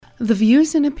The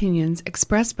views and opinions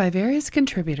expressed by various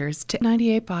contributors to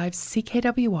 98.5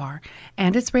 CKWR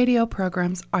and its radio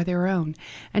programs are their own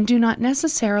and do not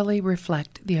necessarily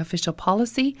reflect the official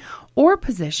policy or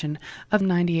position of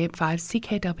 98.5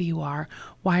 CKWR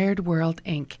Wired World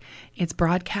Inc., its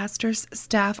broadcasters,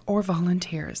 staff, or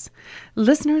volunteers.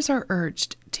 Listeners are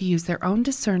urged to use their own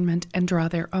discernment and draw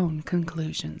their own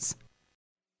conclusions.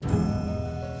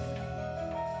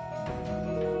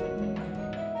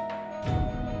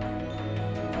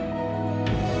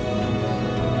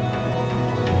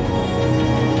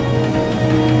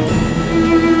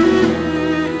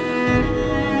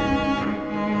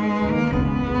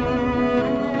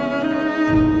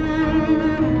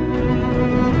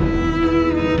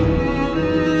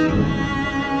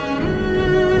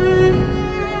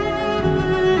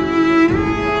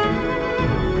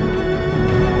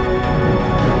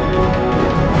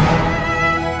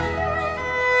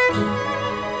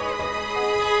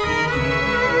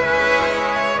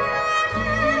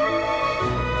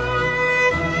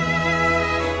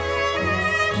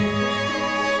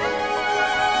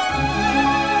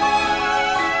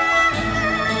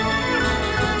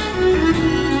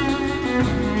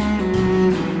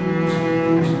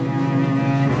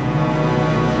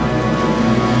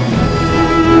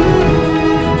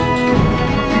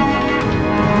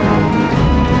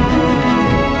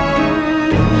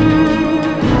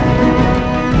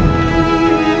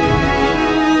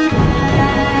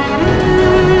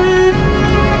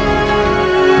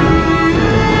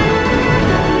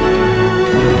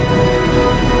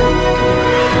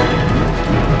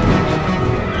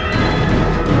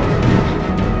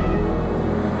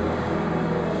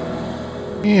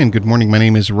 And good morning, my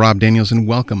name is Rob Daniels, and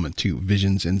welcome to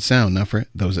Visions in Sound. Now, for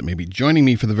those that may be joining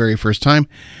me for the very first time,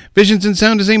 Visions in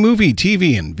Sound is a movie,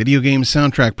 TV, and video game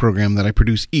soundtrack program that I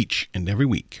produce each and every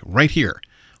week, right here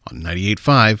on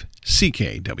 98.5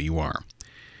 CKWR.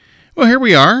 Well, here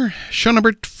we are, show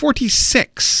number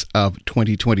 46 of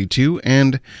 2022,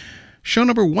 and show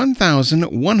number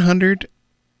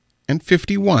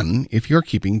 1151, if you're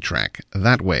keeping track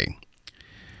that way.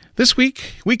 This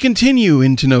week, we continue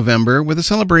into November with a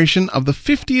celebration of the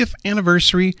 50th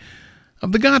anniversary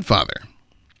of The Godfather.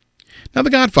 Now, The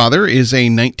Godfather is a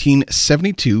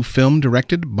 1972 film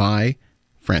directed by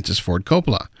Francis Ford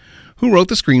Coppola, who wrote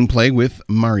the screenplay with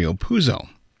Mario Puzo,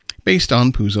 based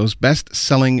on Puzo's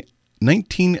best-selling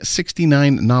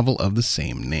 1969 novel of the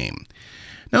same name.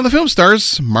 Now, the film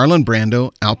stars Marlon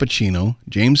Brando, Al Pacino,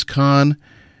 James Caan,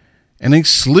 and a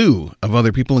slew of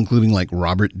other people, including like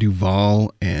Robert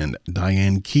Duvall and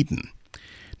Diane Keaton.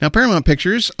 Now, Paramount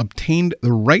Pictures obtained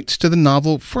the rights to the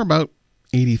novel for about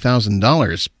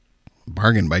 $80,000,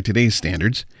 bargain by today's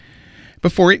standards,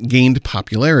 before it gained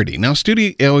popularity. Now,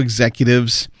 studio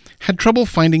executives had trouble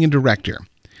finding a director.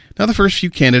 Now, the first few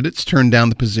candidates turned down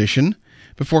the position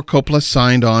before Coppola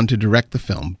signed on to direct the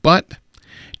film, but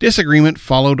disagreement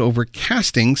followed over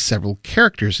casting several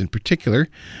characters, in particular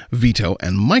Vito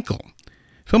and Michael.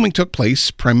 Filming took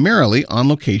place primarily on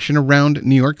location around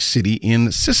New York City and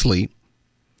in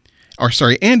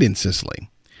Sicily,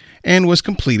 and was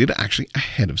completed actually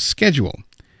ahead of schedule.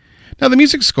 Now, the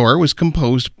music score was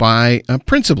composed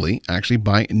principally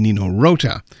by Nino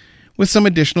Rota, with some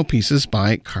additional pieces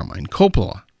by Carmine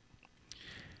Coppola.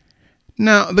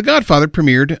 Now, The Godfather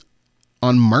premiered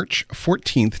on March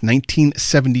 14th,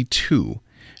 1972,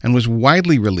 and was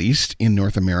widely released in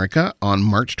North America on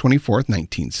March 24th,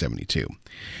 1972.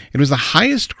 It was the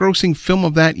highest-grossing film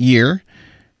of that year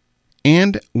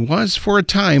and was, for a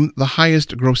time, the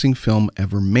highest-grossing film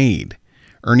ever made,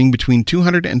 earning between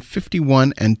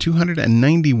 $251 and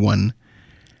 $291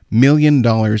 million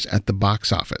at the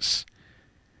box office.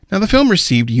 Now, the film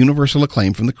received universal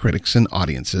acclaim from the critics and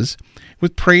audiences,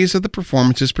 with praise of the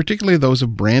performances, particularly those of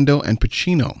Brando and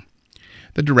Pacino.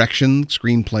 The direction,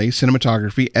 screenplay,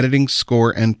 cinematography, editing,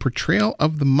 score, and portrayal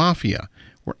of the mafia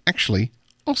were actually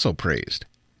also praised.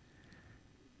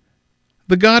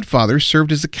 The Godfather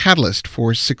served as a catalyst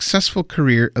for the successful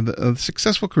careers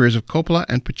of Coppola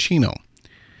and Pacino,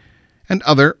 and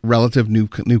other relative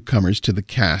newcomers to the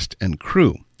cast and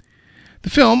crew. The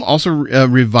film also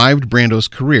revived Brando's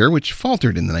career, which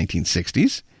faltered in the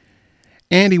 1960s,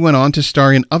 and he went on to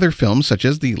star in other films such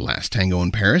as The Last Tango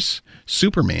in Paris,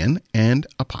 Superman, and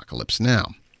Apocalypse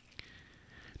Now.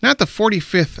 Now, at the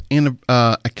 45th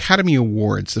Academy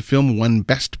Awards, the film won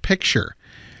Best Picture,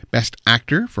 Best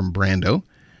Actor from Brando,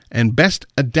 and Best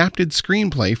Adapted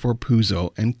Screenplay for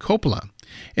Puzo and Coppola.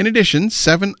 In addition,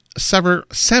 seven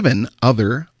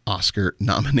other Oscar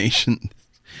nominations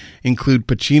include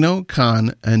Pacino,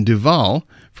 Caan, and Duvall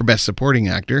for Best Supporting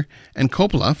Actor, and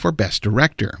Coppola for Best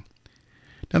Director.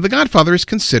 Now, The Godfather is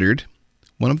considered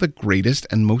one of the greatest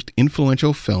and most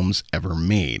influential films ever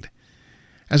made,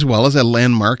 as well as a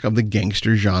landmark of the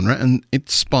gangster genre, and it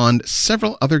spawned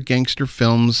several other gangster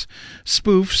films,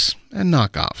 spoofs, and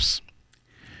knockoffs.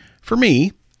 For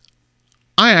me,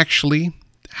 I actually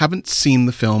haven't seen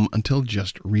the film until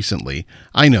just recently.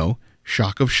 I know,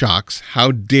 shock of shocks,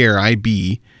 how dare I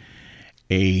be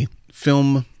a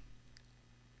film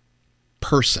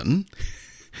person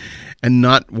and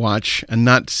not watch and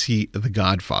not see The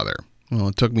Godfather. Well,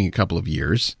 it took me a couple of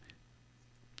years,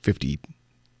 50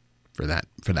 for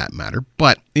that matter,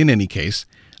 but in any case,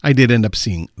 I did end up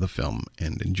seeing the film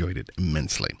and enjoyed it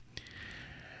immensely.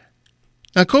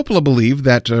 Now, Coppola believed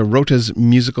that Rota's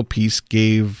musical piece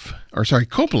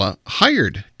Coppola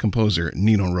hired composer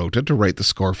Nino Rota to write the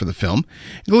score for the film,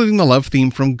 including the love theme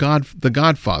from The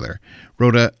Godfather.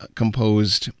 Rota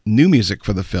composed new music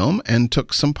for the film and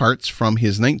took some parts from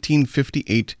his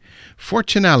 1958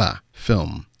 Fortunella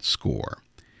film score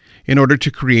in order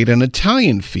to create an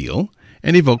Italian feel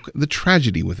and evoke the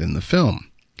tragedy within the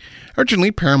film.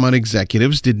 Originally, Paramount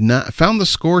executives found the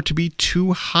score to be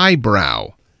too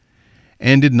highbrow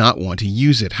and did not want to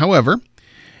use it. However,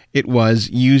 it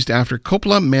was used after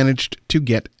Coppola managed to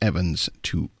get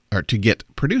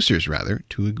producers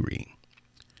to agree.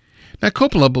 Now,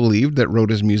 Coppola believed that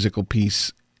Rota's musical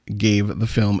piece gave the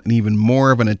film even more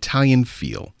of an Italian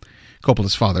feel.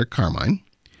 Coppola's father, Carmine,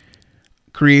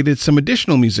 created some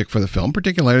additional music for the film,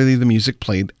 particularly the music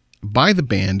played by the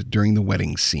band during the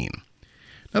wedding scene.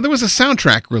 Now, there was a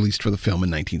soundtrack released for the film in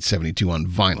 1972 on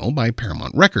vinyl by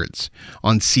Paramount Records,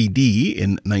 on CD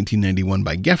in 1991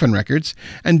 by Geffen Records,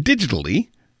 and digitally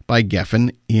by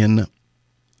Geffen in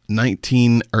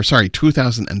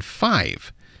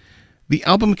 2005. The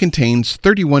album contains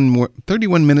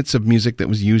 31 minutes of music that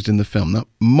was used in the film,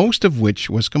 most of which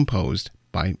was composed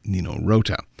by Nino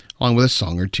Rota, along with a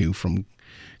song or two from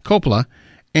Coppola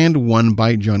and one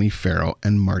by Johnny Farrow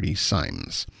and Marty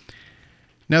Symes.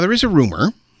 Now, there is a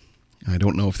rumor. I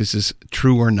don't know if this is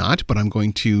true or not, but I'm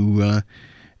going to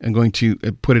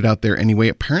put it out there anyway.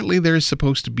 Apparently, there is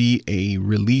supposed to be a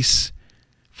release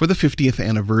for the 50th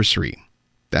anniversary.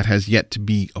 That has yet to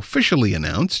be officially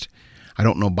announced. I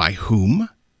don't know by whom,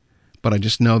 but I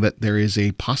just know that there is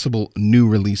a possible new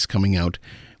release coming out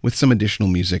with some additional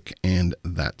music and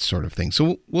that sort of thing.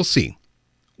 So we'll see.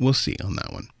 We'll see on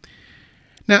that one.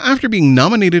 Now, after being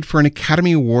nominated for an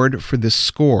Academy Award for this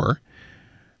score,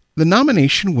 the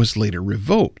nomination was later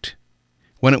revoked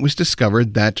when it was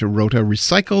discovered that Rota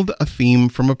recycled a theme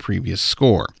from a previous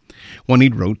score, one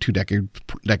he'd wrote 2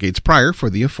 decades prior for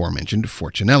the aforementioned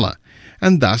Fortunella,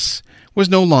 and thus was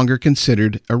no longer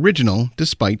considered original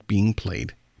despite being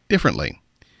played differently.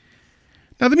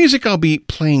 Now, the music I'll be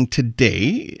playing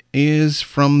today is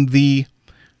from the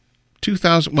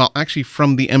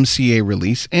from the MCA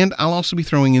release, and I'll also be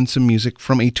throwing in some music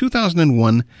from a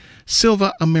 2001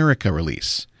 Silva America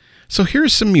release. So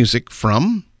here's some music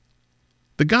from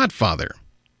The Godfather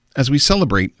as we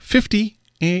celebrate 50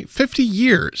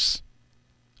 years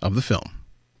of the film.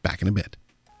 Back in a bit.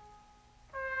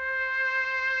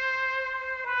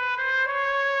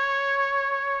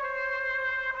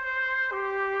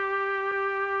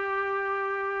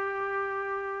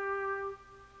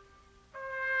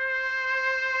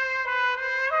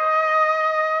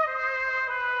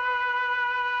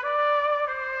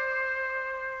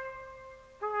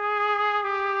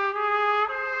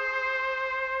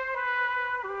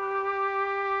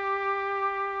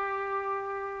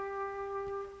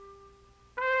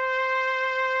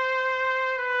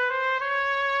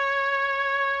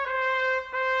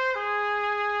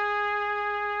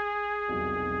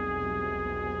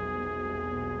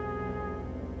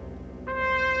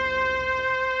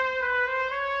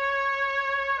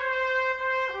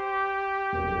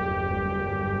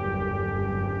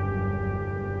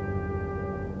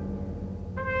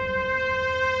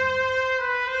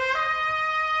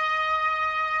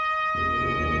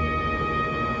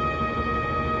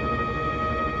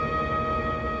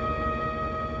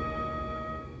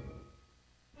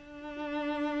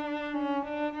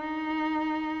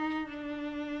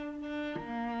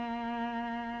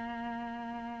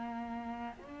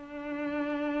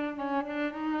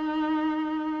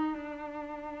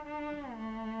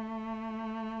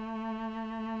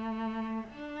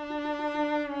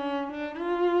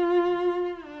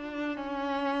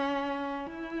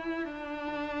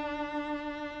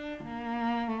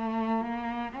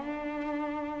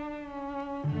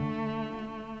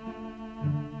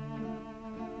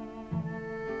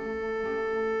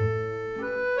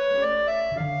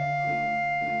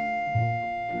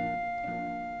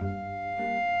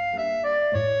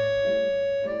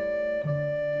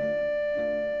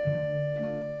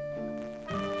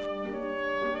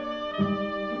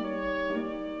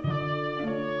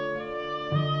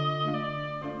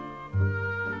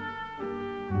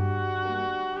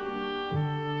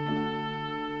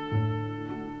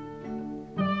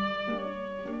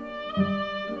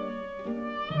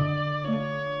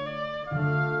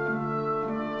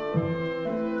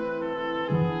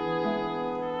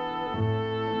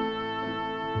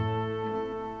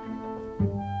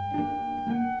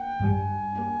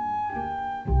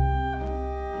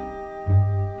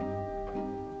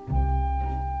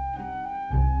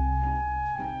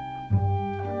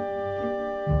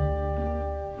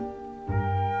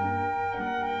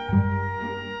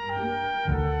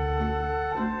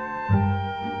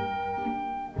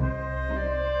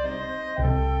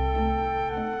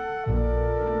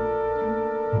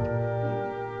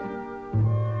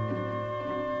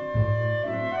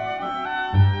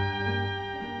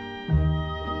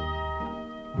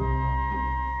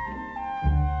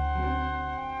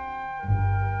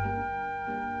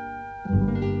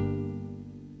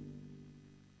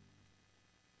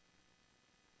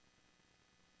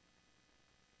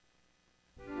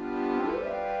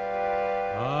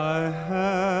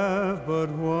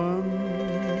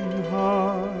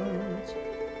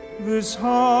 This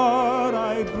heart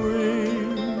I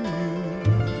bring you.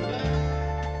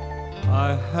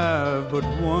 I have but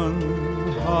one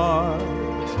heart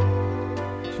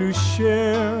to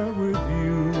share with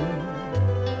you.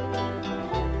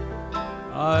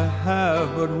 I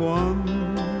have but one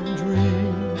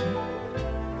dream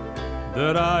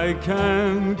that I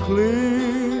can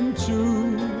cling to.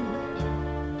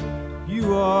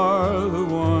 You are the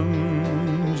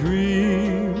one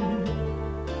dream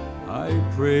I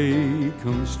pray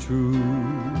comes true.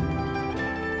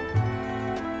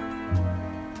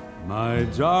 My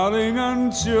darling,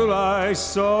 until I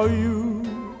saw you,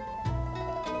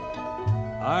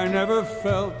 I never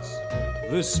felt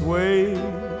this way,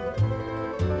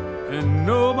 and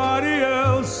nobody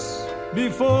else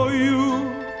before you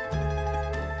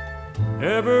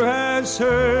ever has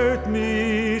heard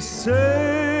me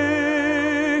say,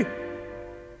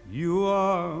 you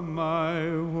are my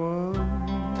one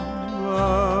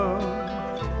love.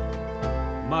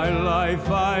 My life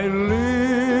I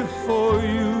live for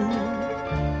you.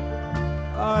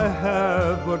 I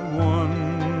have but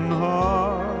one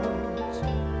heart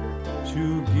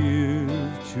to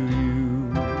give to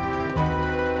you.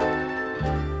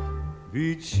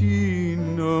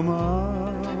 Vicino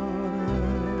mare,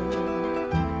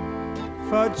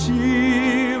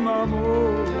 facciamo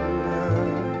amore,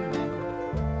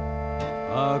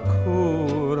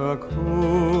 ancora,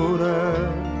 ancora,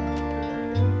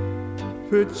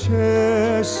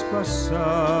 facesse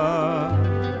passare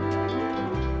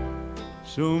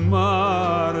su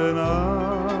mare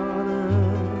nare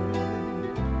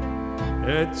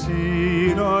e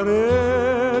tenerezza,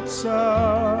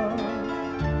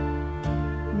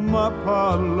 ma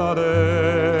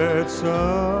pallarezza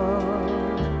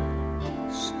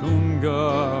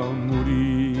stunga morì.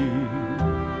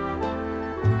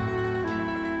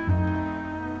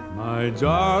 My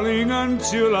darling,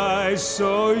 until I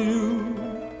saw you,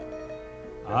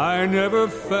 I never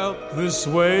felt this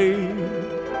way,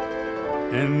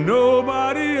 and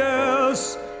nobody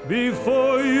else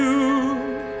before you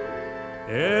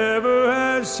ever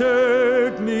has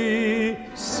heard me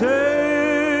say,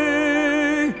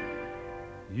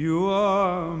 you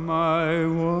are my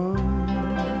one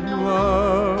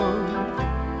love.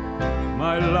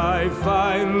 My life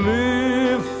I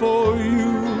live for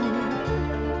you.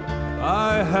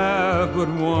 I have but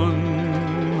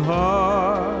one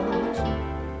heart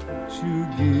to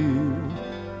give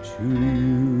to you.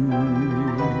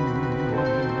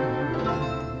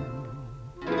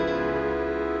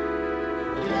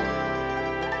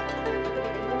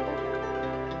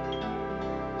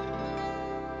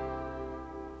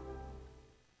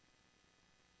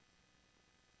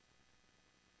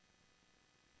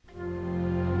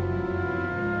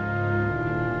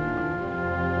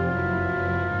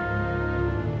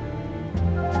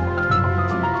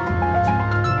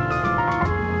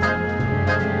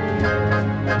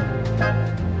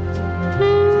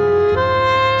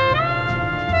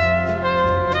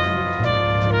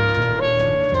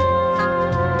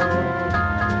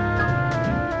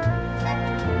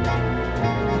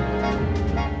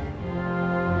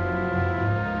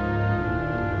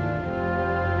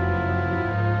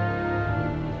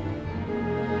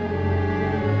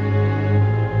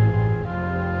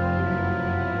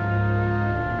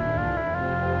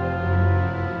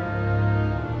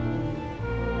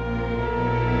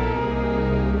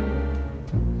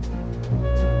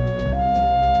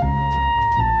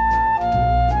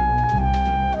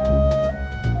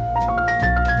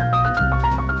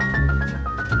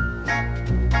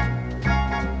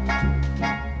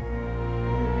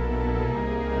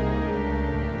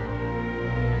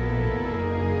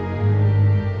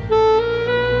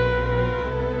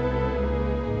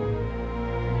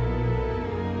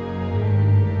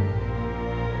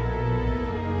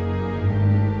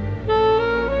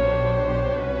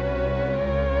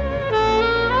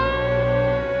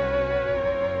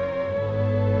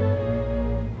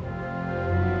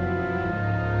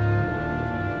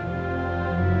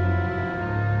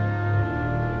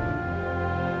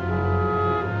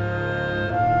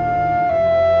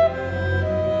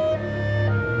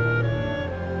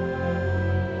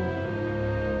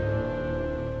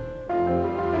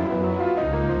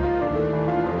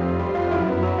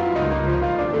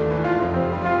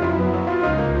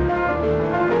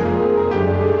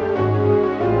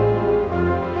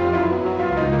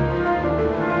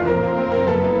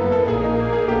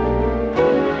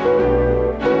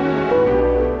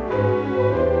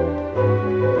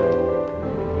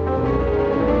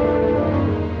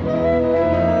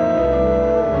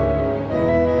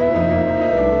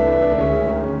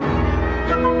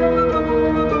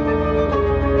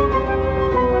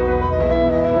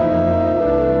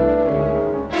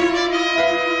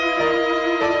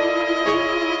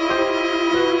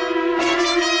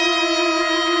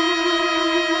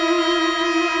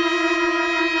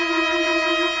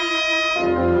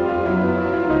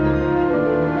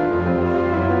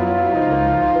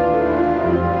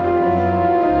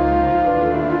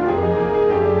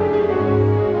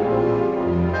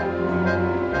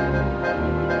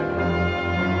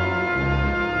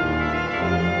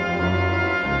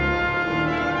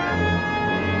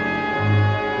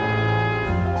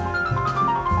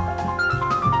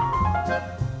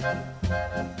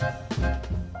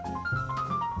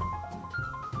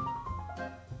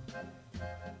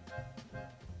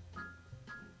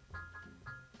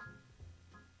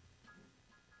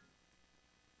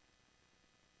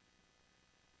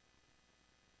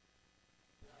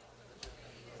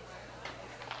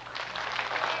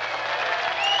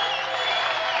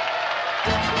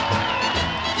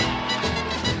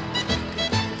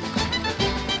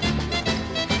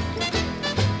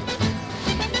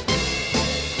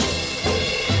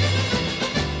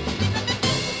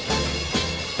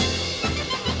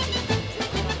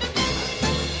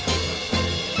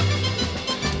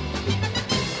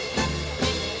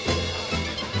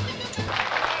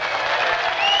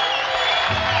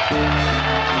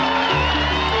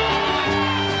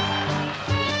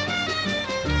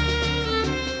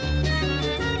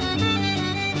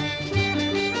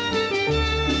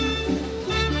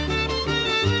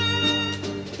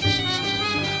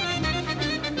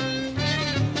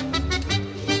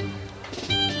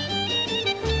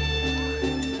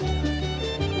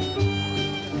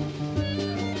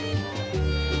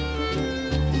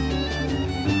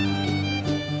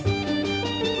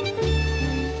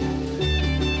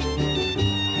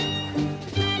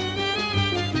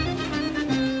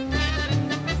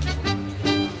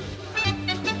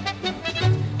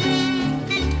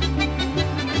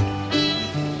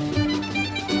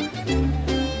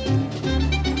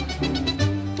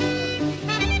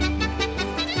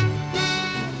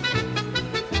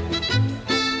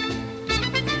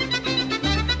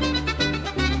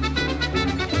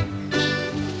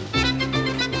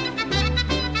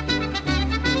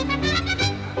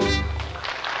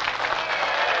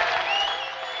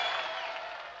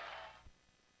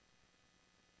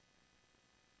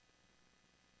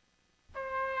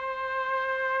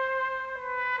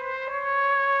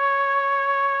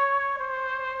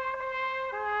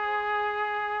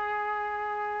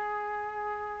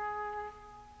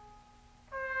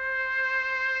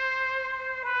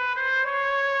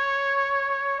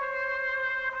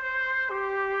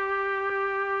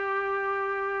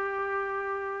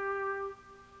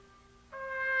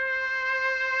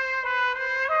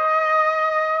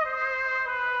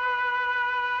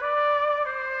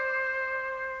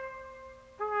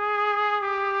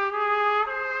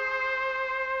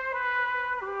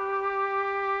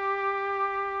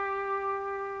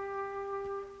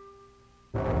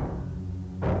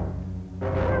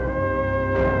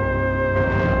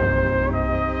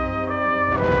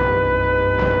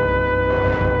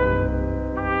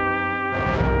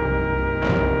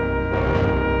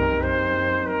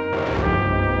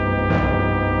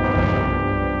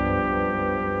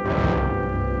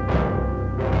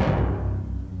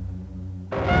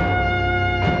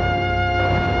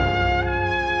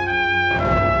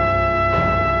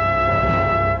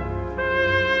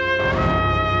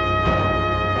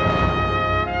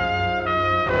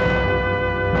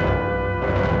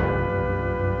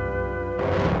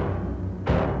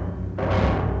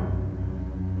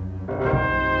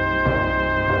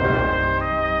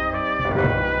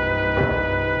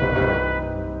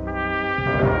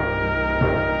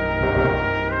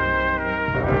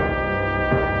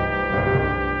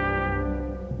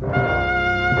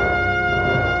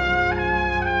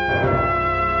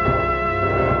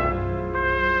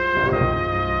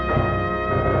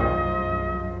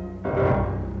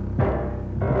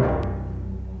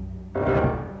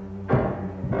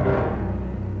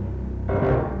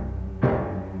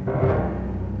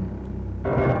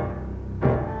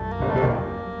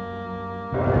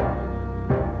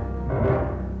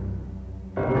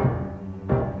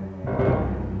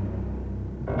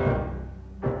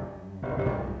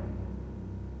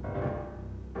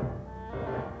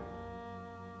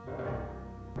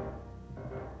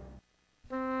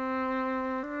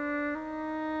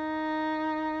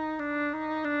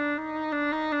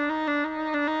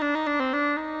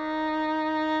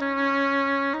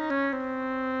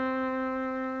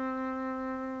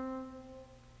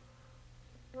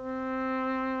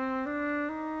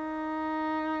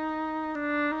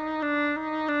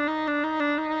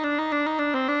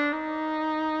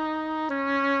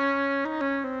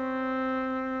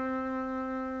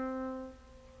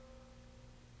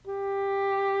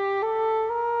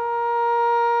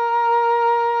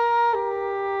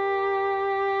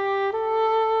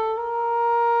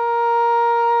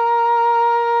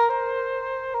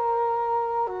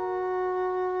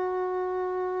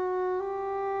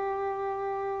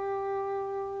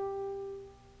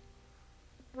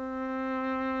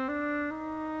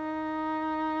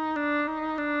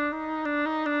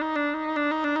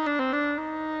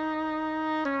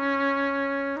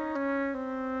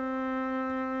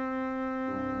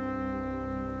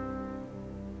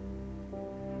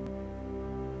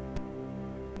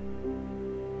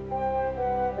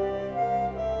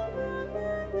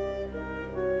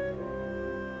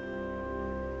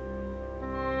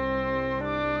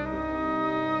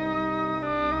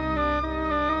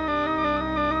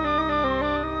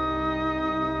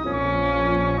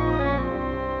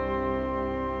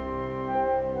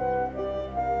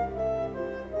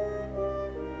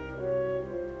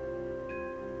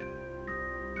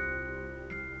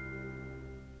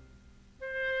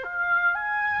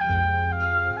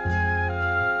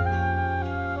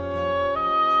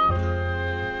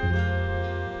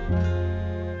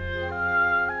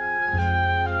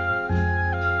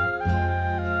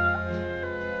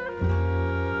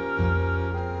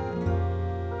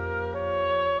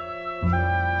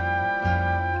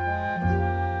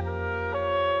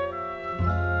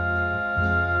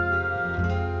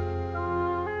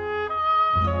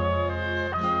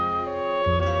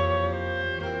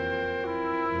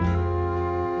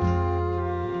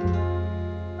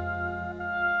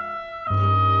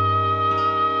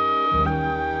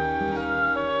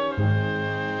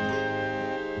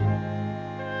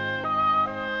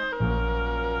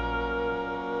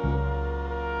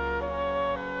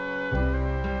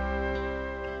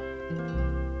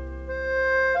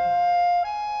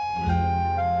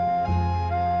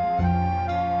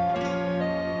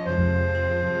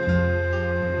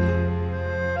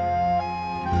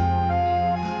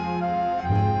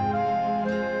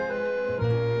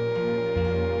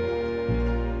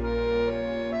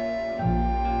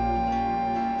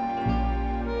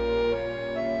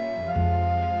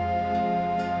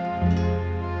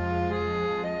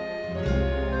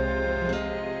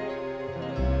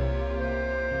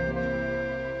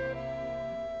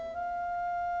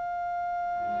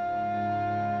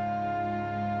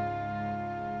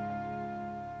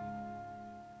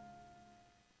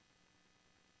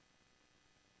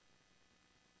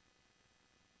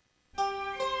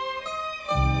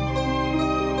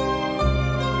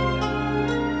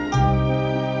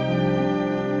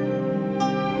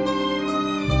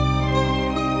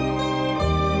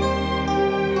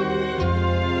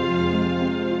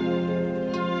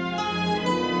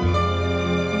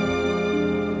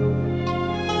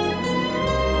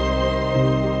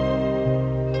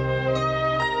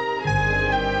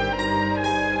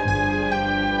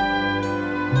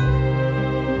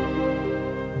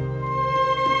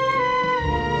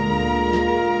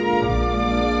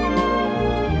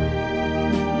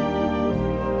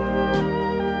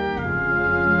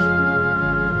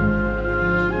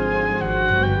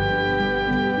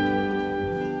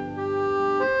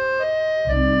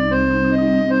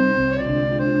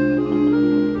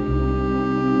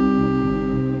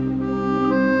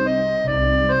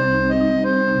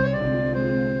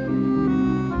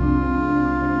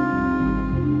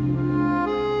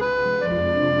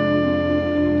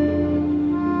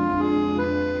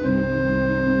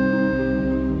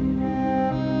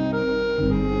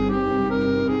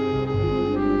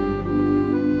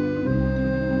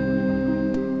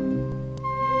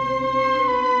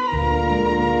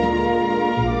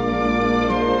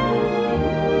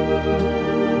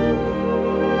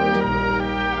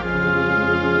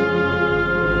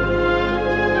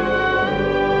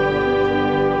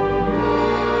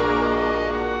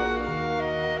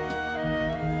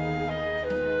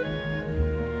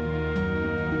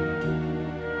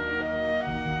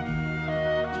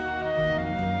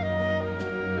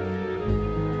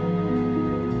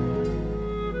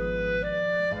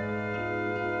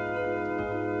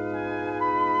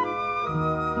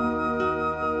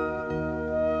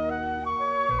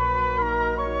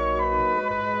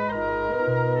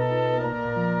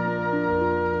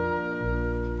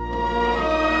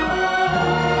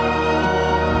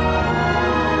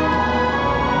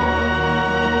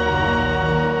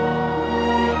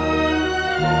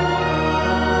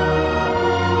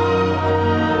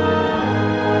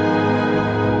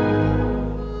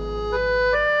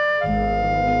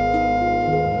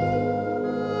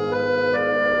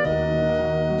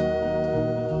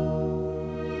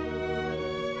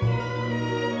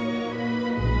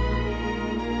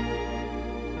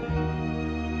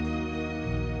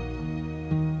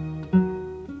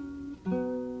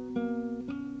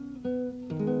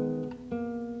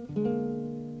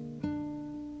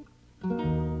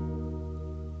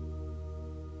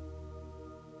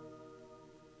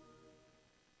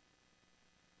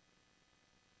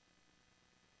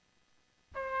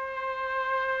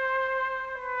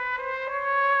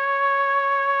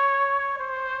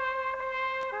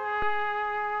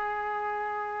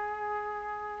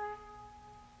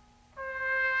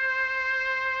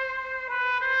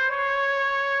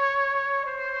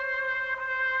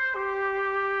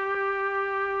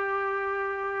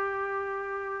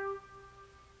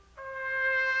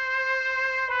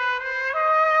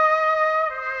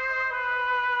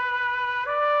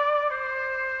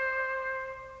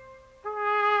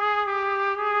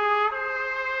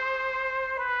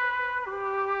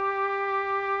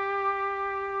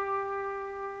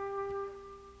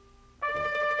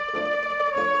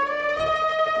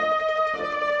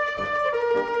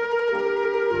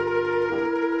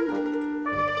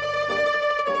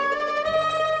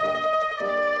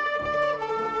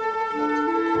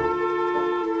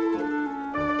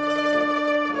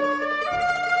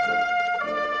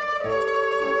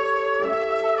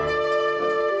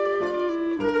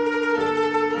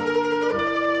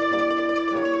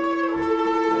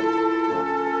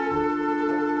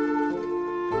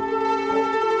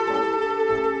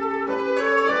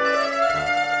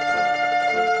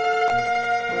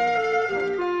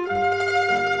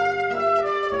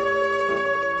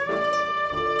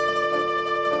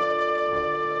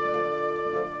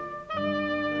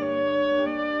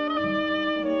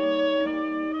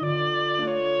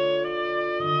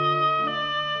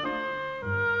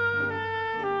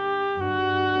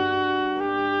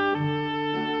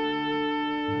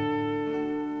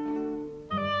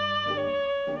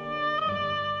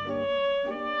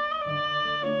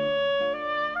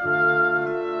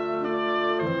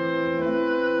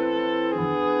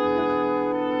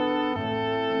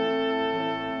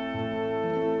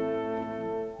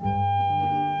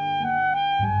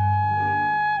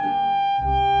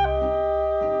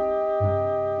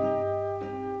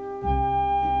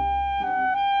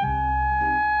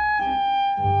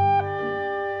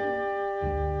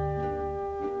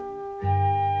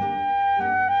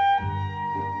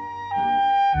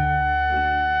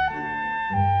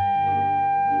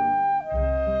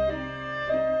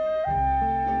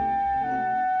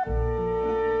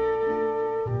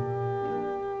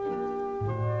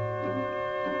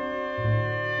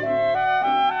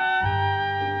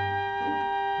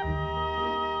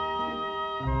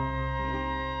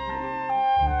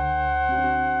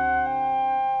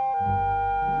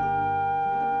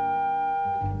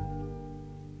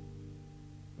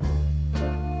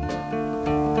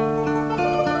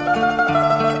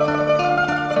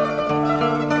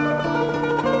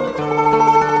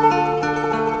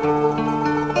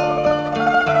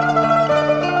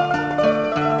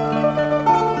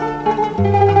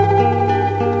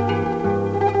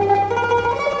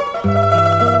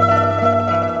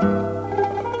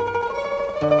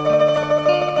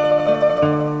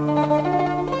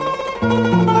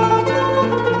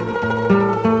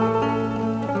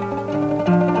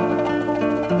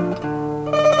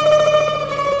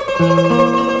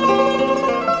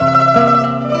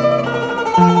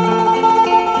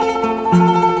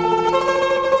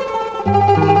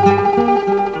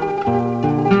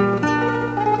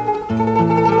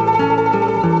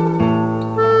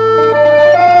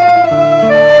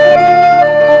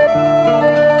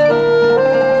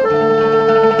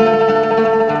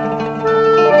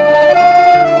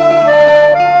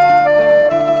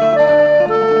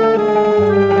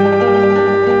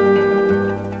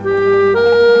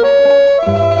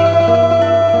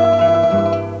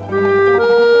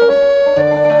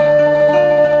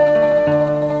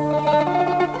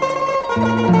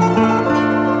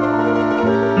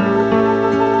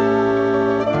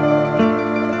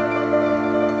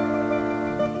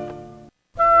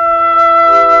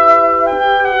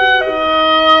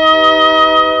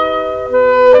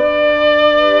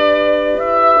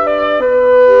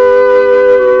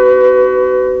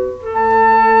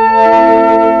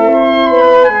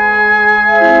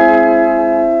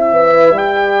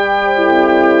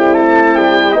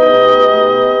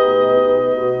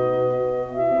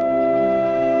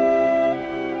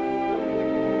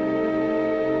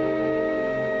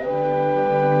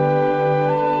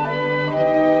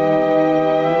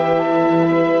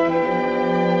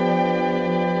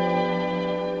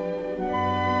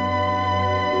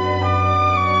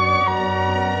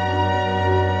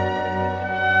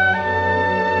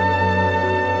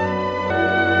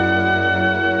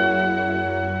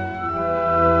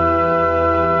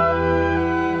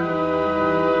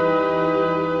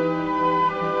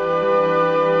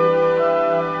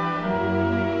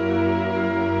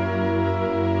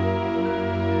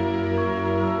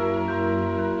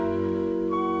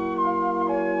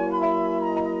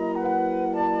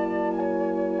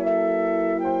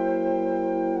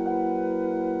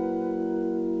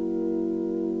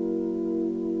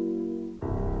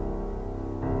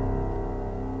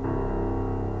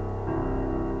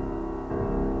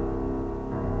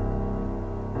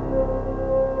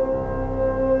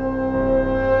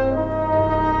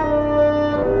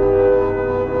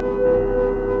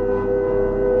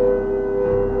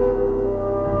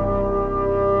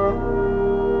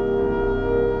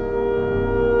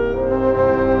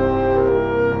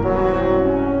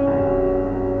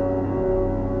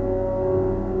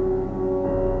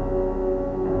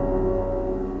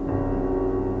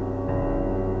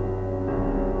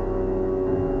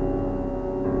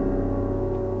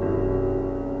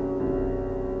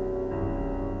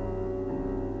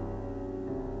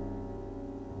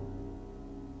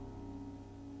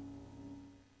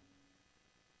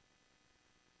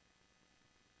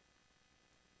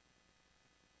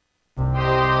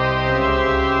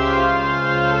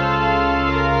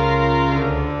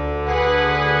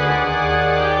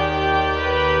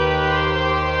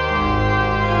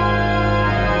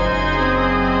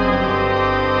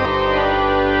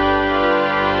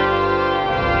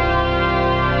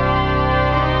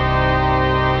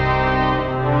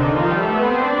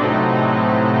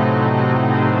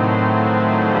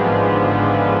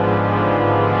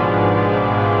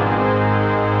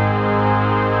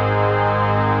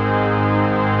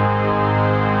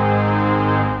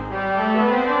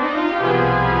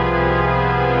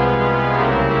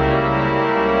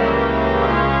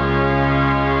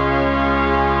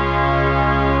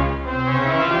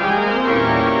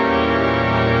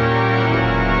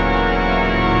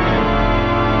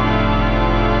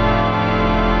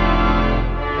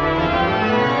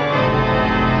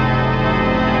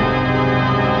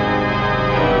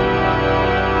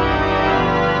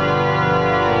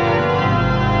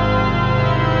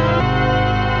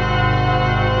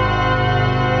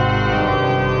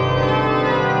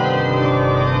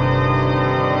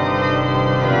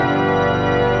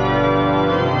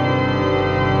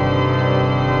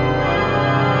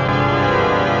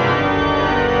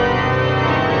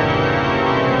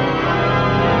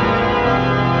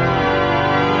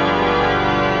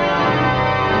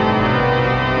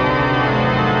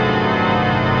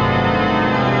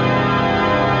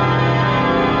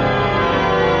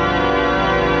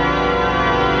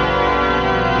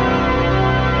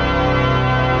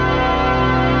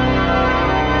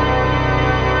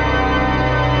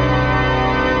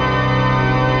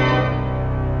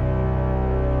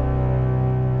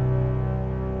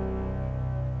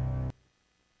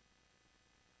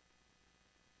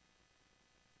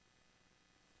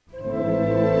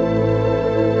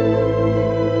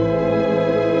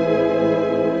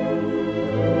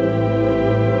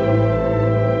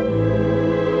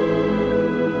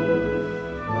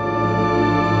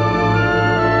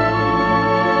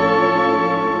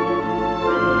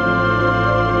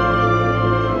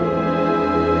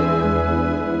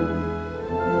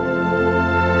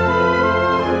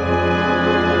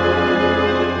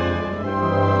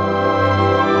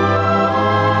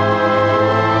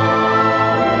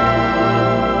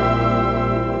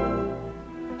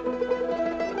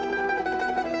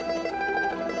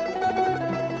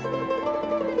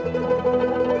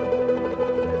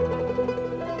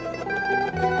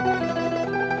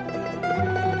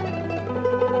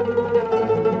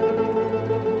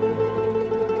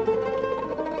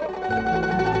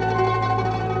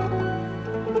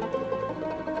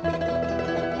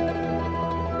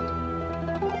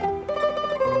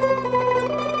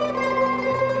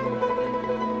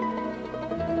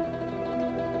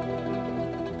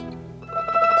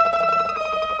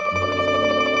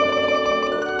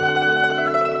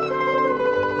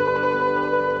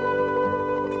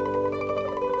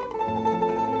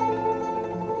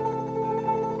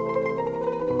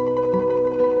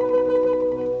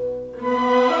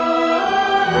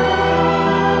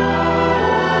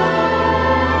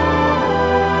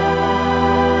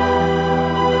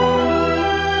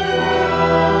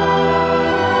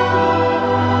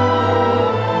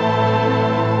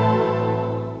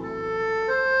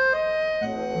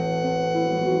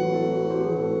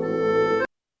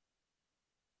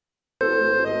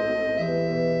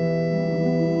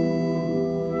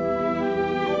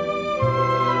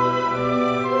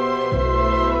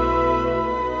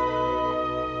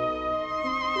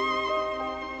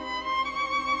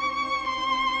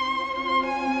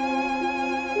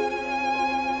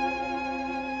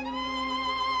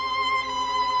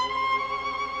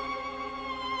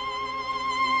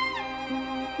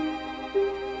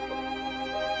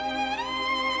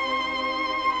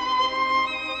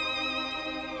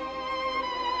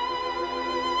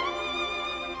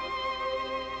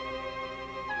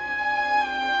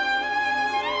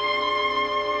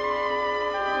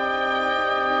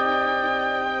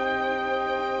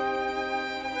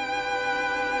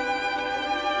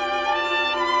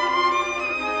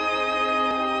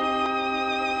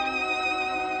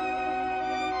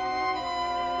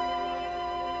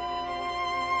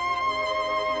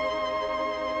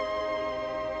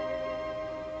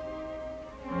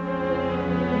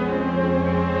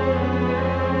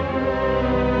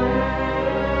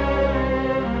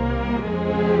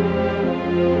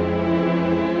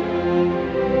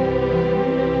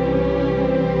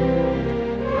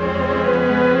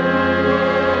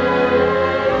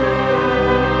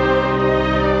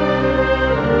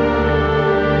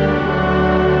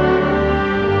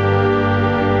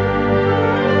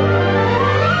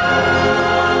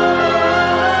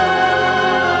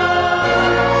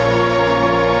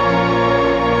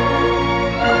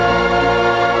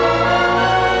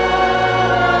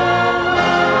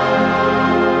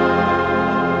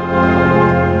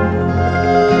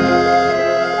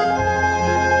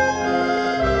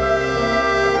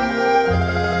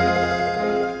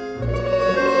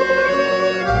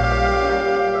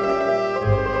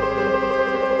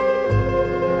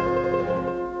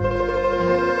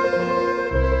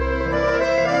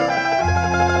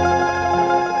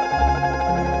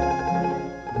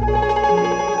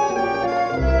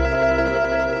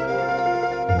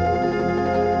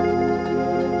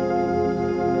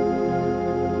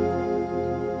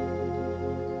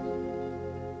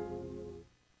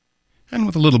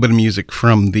 with a little bit of music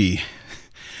from the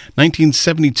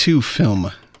 1972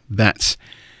 film that's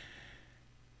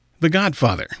The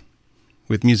Godfather,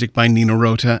 with music by Nino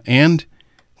Rota and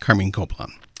Carmine Coppola.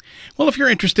 Well, if you're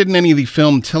interested in any of the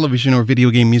film, television, or video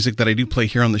game music that I do play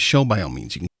here on the show, by all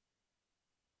means, you can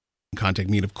contact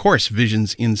me at, of course,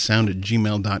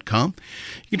 visionsinsound@gmail.com.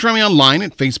 You can try me online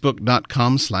at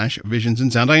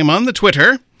facebook.com/visionsinsound. I am on the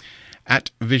Twitter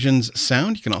at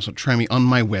visionssound. You can also try me on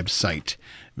my website,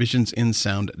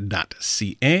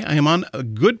 visionsinsound.ca. I am on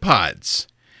Good Pods.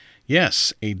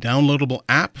 Yes, a downloadable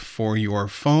app for your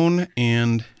phone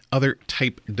and other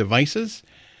type devices.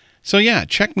 So yeah,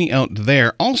 check me out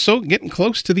there. Also, getting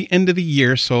close to the end of the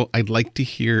year, so I'd like to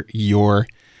hear your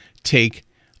take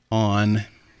on,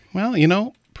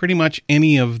 well, pretty much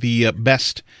any of the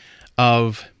best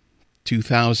of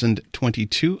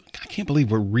 2022. I can't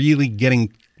believe we're really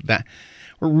getting that.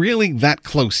 We're really that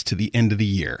close to the end of the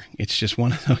year. It's just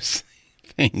one of those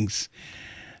things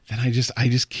that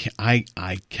I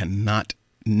cannot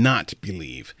not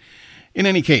believe. In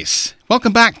any case,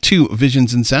 welcome back to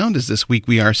Visions in Sound, as this week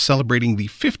we are celebrating the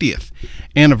 50th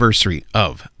anniversary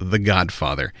of The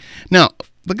Godfather. Now,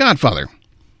 The Godfather,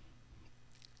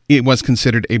 it was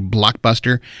considered a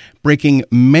blockbuster, breaking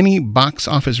many box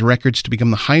office records to become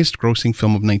the highest grossing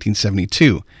film of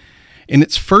 1972. In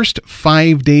its first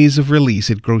 5 days of release,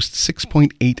 it grossed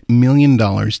 $6.8 million,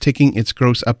 taking its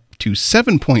gross up to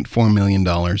 $7.4 million.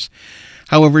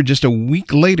 However, just a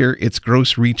week later, its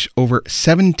gross reached over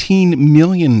 $17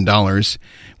 million,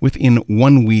 within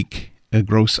 1 week, a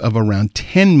gross of around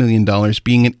 $10 million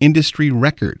being an industry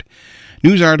record.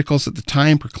 News articles at the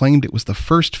time proclaimed it was the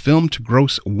first film to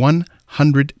gross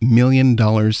 $100 million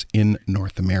in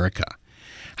North America.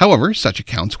 However, such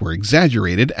accounts were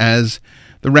exaggerated, as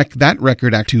that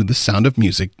record to The Sound of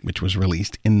Music, which was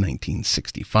released in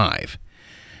 1965.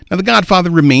 Now, The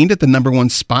Godfather remained at the number one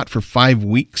spot for 5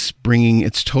 weeks, bringing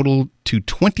its total to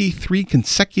 23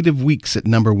 consecutive weeks at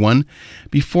number one,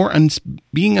 before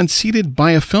being unseated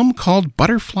by a film called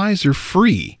Butterflies Are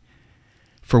Free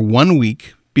for 1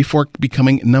 week, before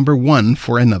becoming number one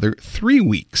for another 3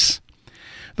 weeks.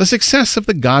 The success of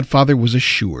The Godfather was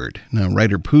assured. Now,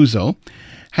 writer Puzo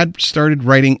had started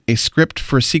writing a script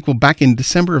for a sequel back in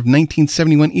December of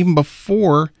 1971, even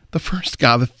before the first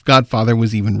Godfather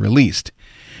was even released.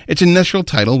 Its initial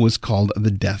title was called The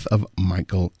Death of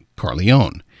Michael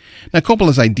Corleone. Now,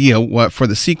 Coppola's idea for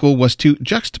the sequel was to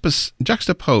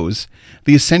juxtapose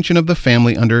the ascension of the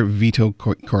family under Vito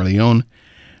Corleone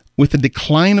with the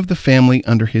decline of the family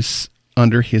under his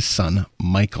son,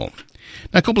 Michael.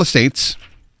 Now, Coppola states,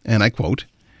 and I quote,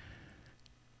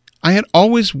 "I had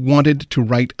always wanted to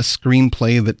write a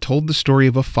screenplay that told the story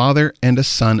of a father and a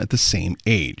son at the same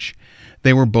age.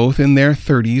 They were both in their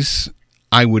 30s.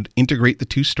 I would integrate the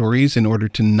two stories in order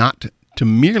to not to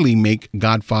merely make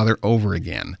Godfather over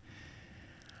again.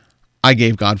 I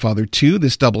gave Godfather 2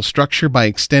 this double structure by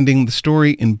extending the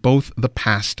story in both the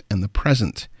past and the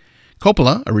present.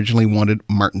 Coppola originally wanted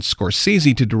Martin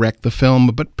Scorsese to direct the film,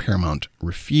 but Paramount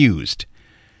refused."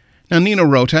 Now, Nino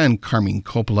Rota and Carmine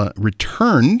Coppola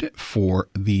returned for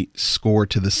the score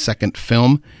to the second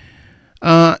film.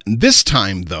 This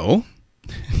time, though,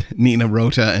 Nino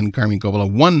Rota and Carmine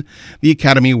Coppola won the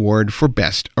Academy Award for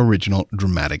Best Original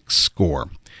Dramatic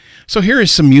Score. So here is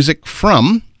some music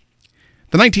from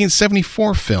the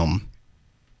 1974 film,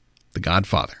 The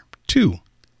Godfather 2,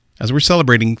 as we're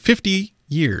celebrating 50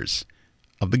 years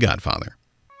of The Godfather.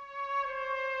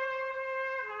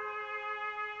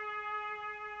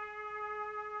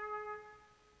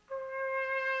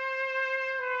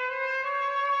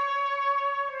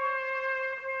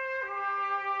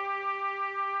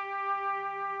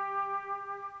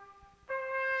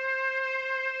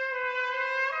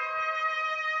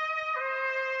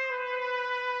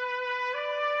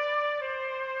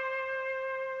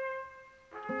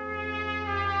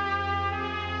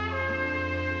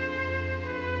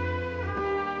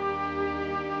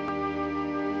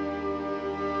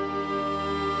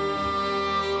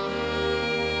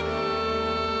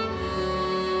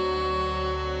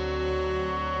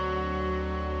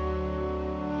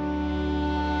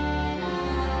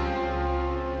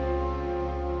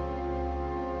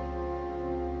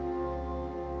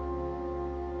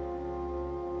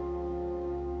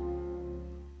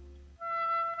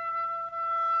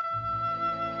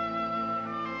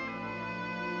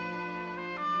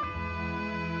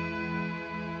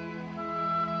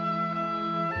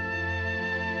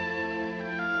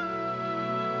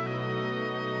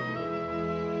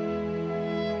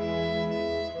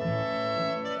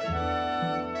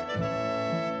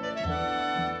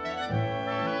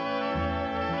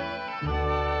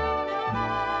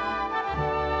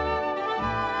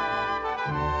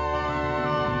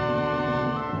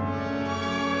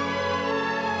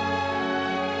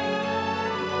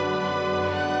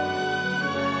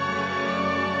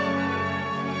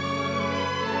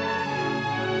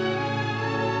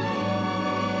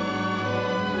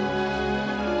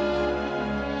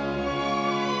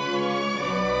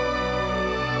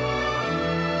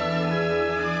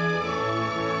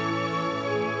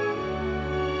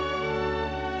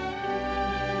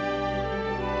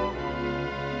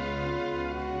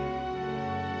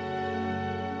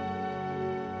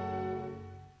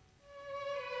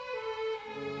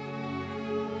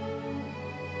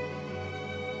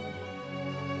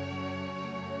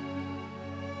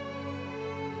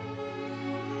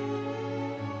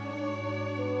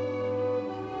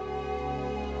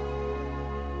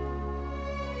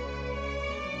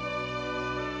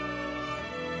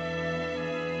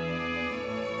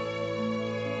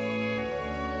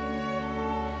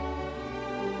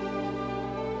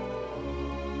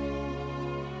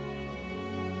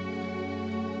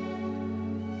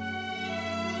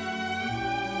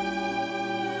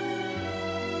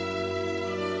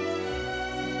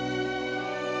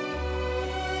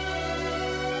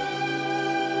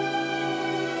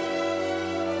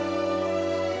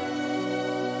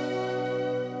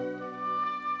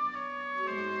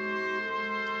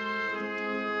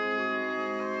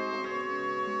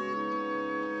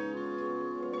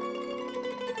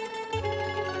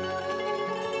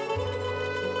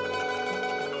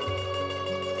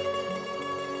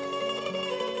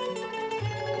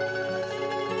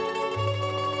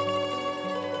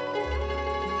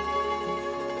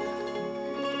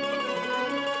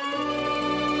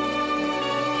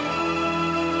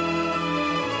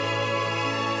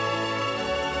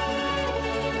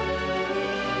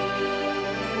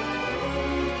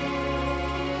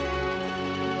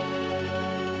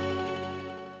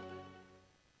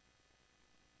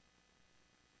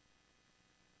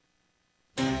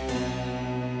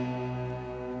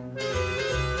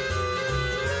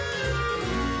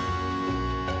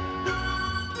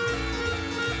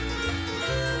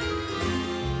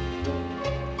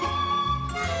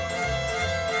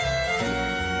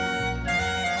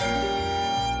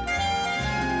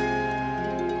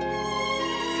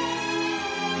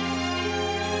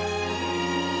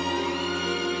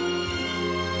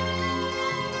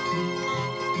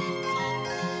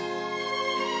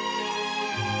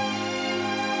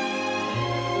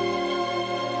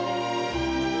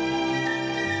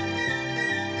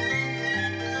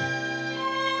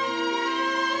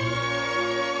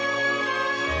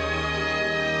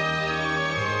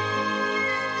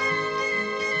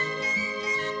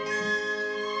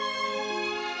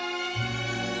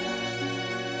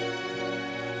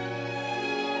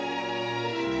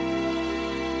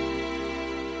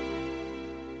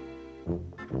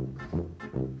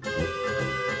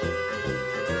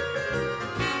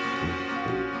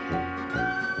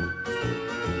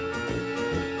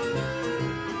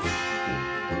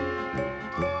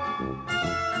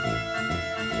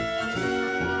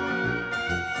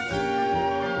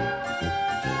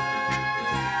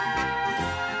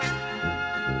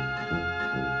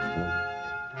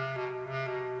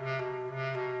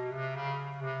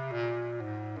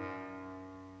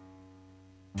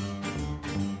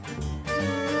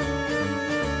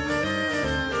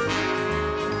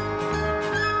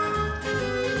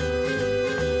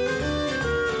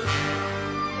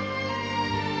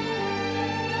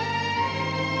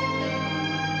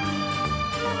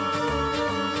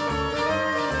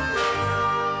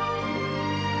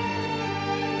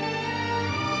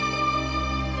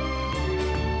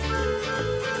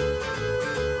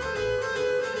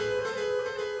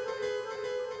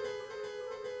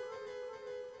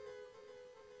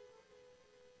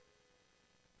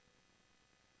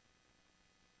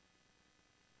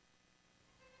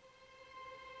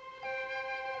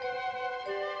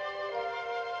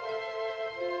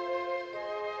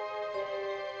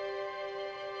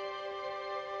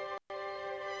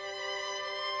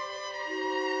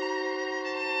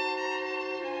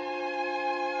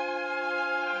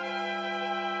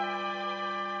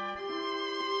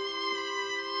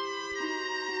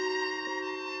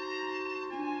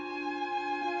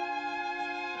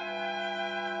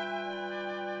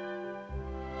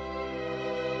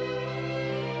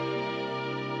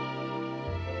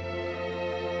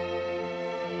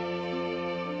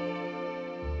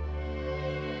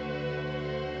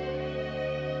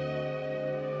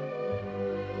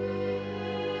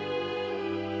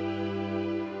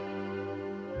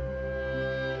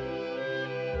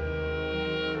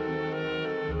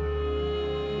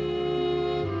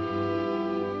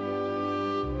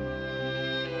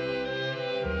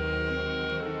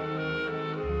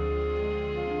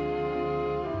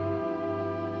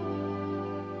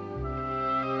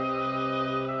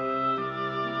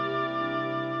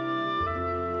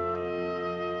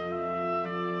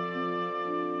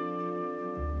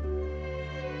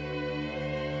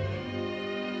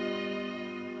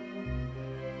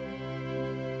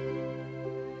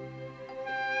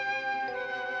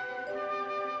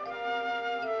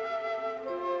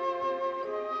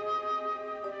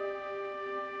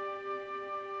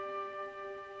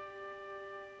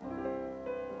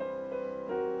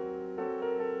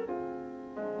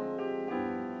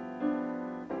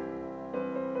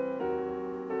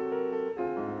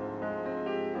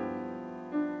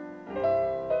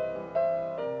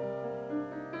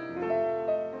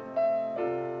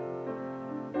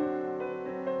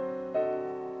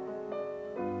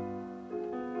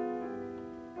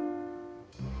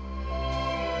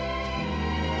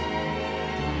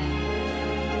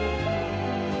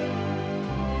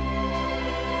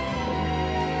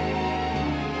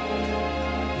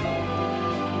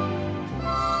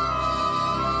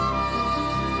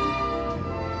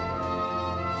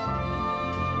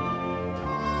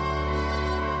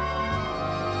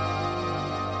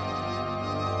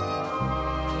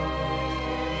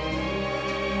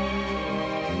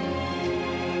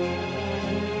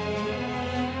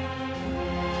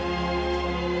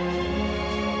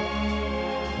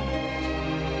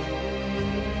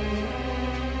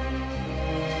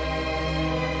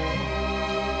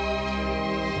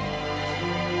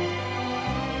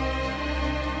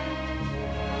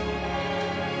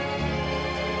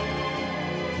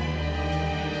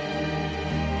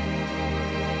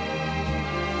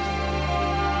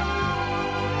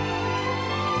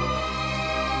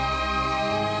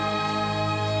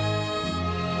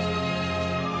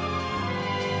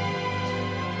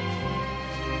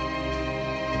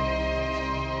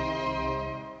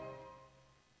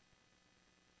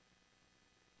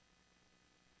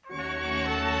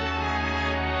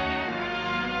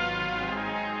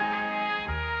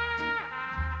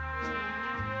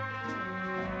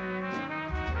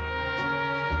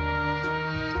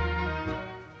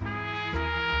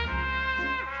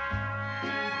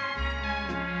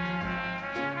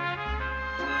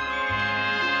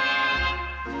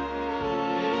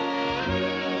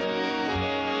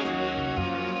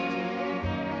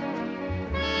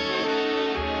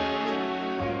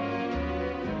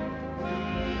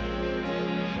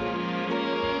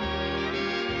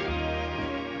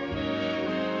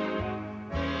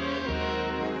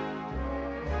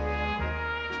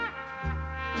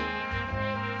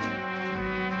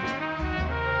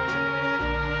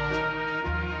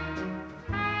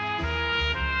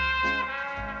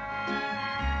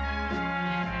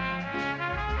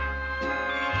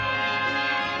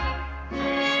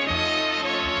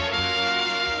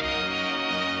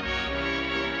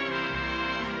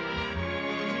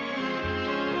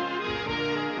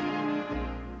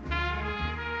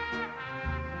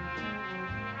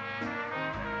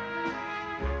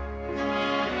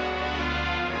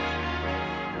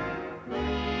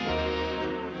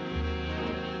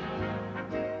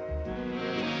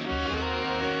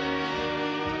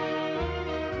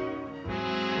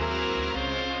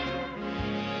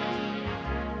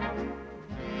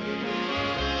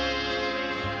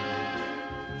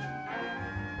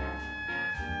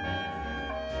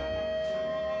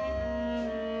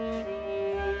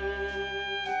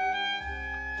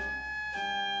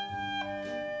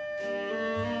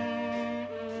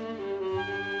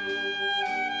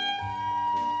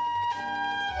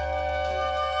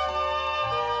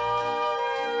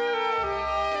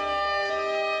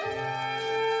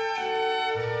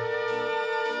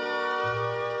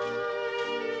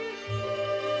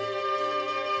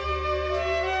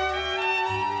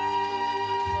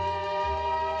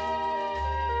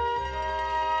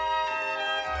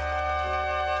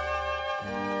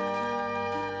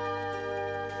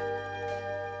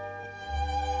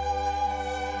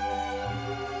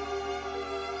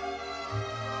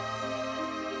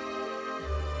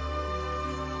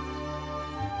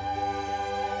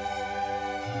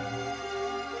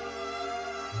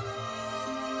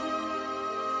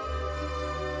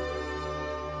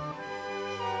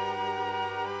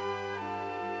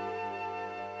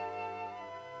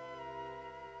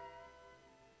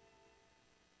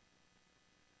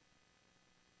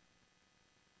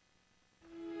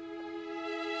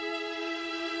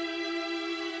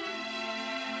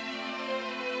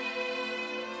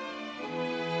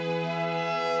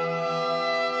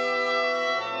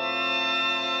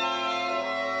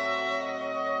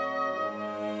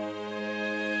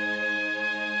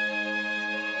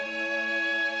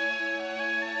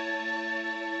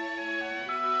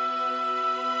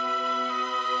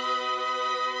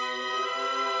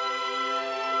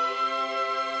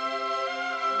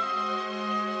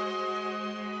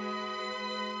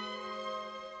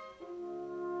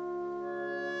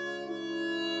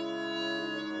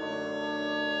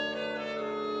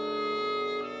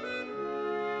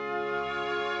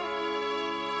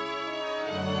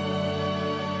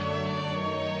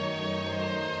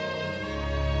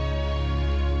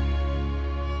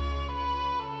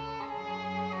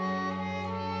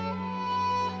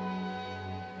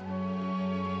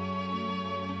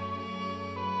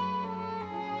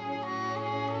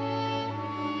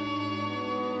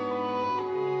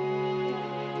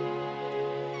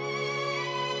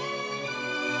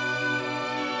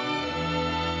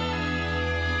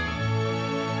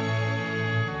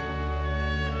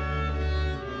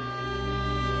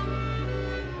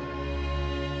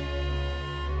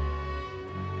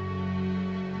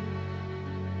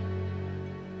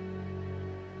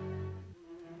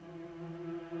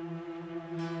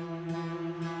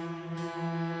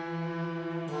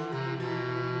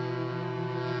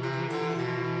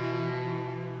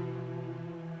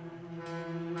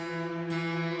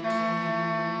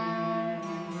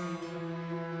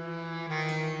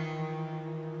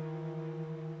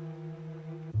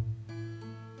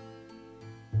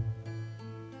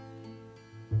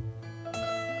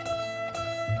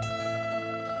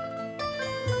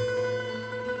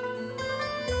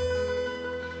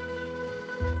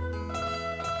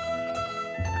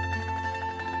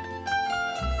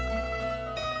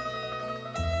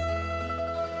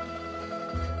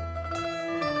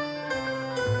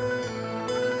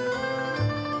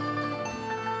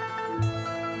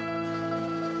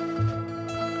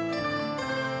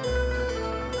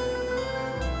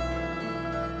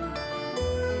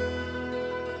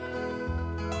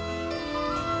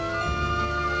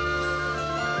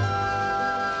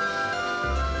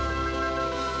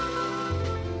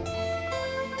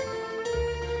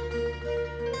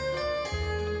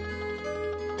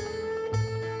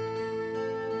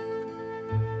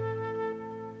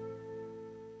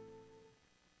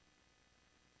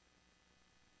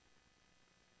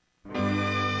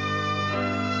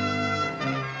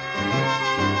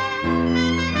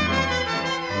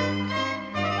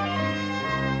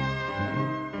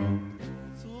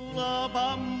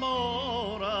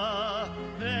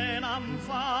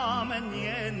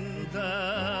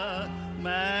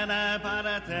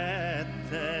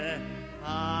 vette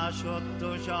a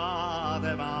sotto già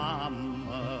de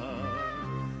mamma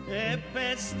e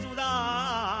per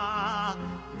studare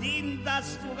tinta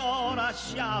stu cora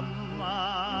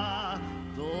sciamma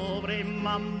dovremmo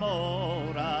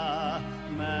amore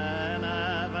me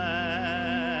ne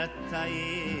vetta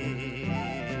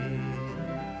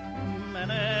me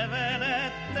ne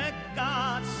venette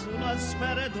cazzo la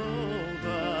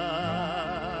sperduta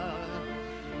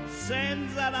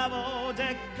senza la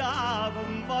voce che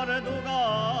conforta il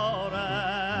cuore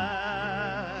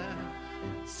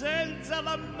senza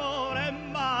l'amore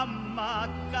mamma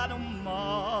che non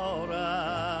muore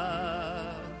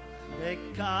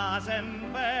e che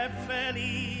sempre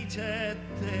felice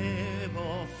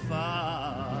devo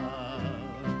fare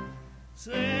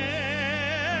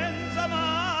senza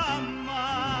mamma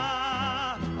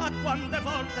a quante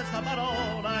volte sta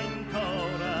parola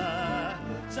ancora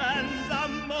senza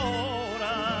amore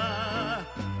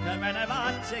che me ne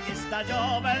faccia che sta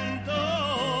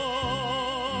gioventù